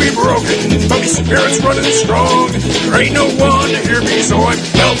body may be broken, but my spirit's running strong. There ain't no one to hear me, so I'm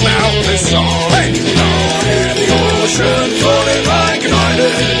belting out this song. Hey! Out in the ocean, floating like an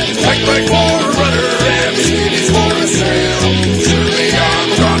island. Like for a rudder, and the skimmies for a sail. Surely I'm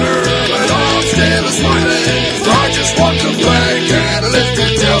a runner, but I'm still a smiling. For I just walk the plank and I live to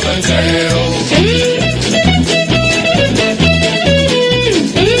tell the tale.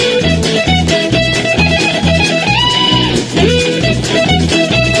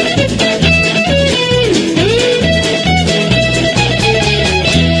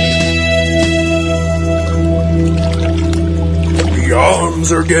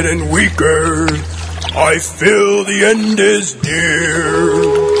 Are getting weaker. I feel the end is near.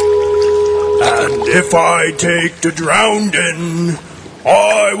 And if I take to drowning,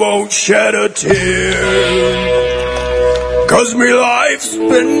 I won't shed a tear. 'Cause me life's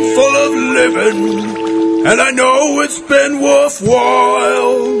been full of living, and I know it's been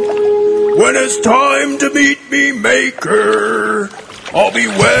worthwhile. When it's time to meet me maker, I'll be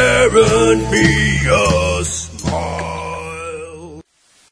wearing me a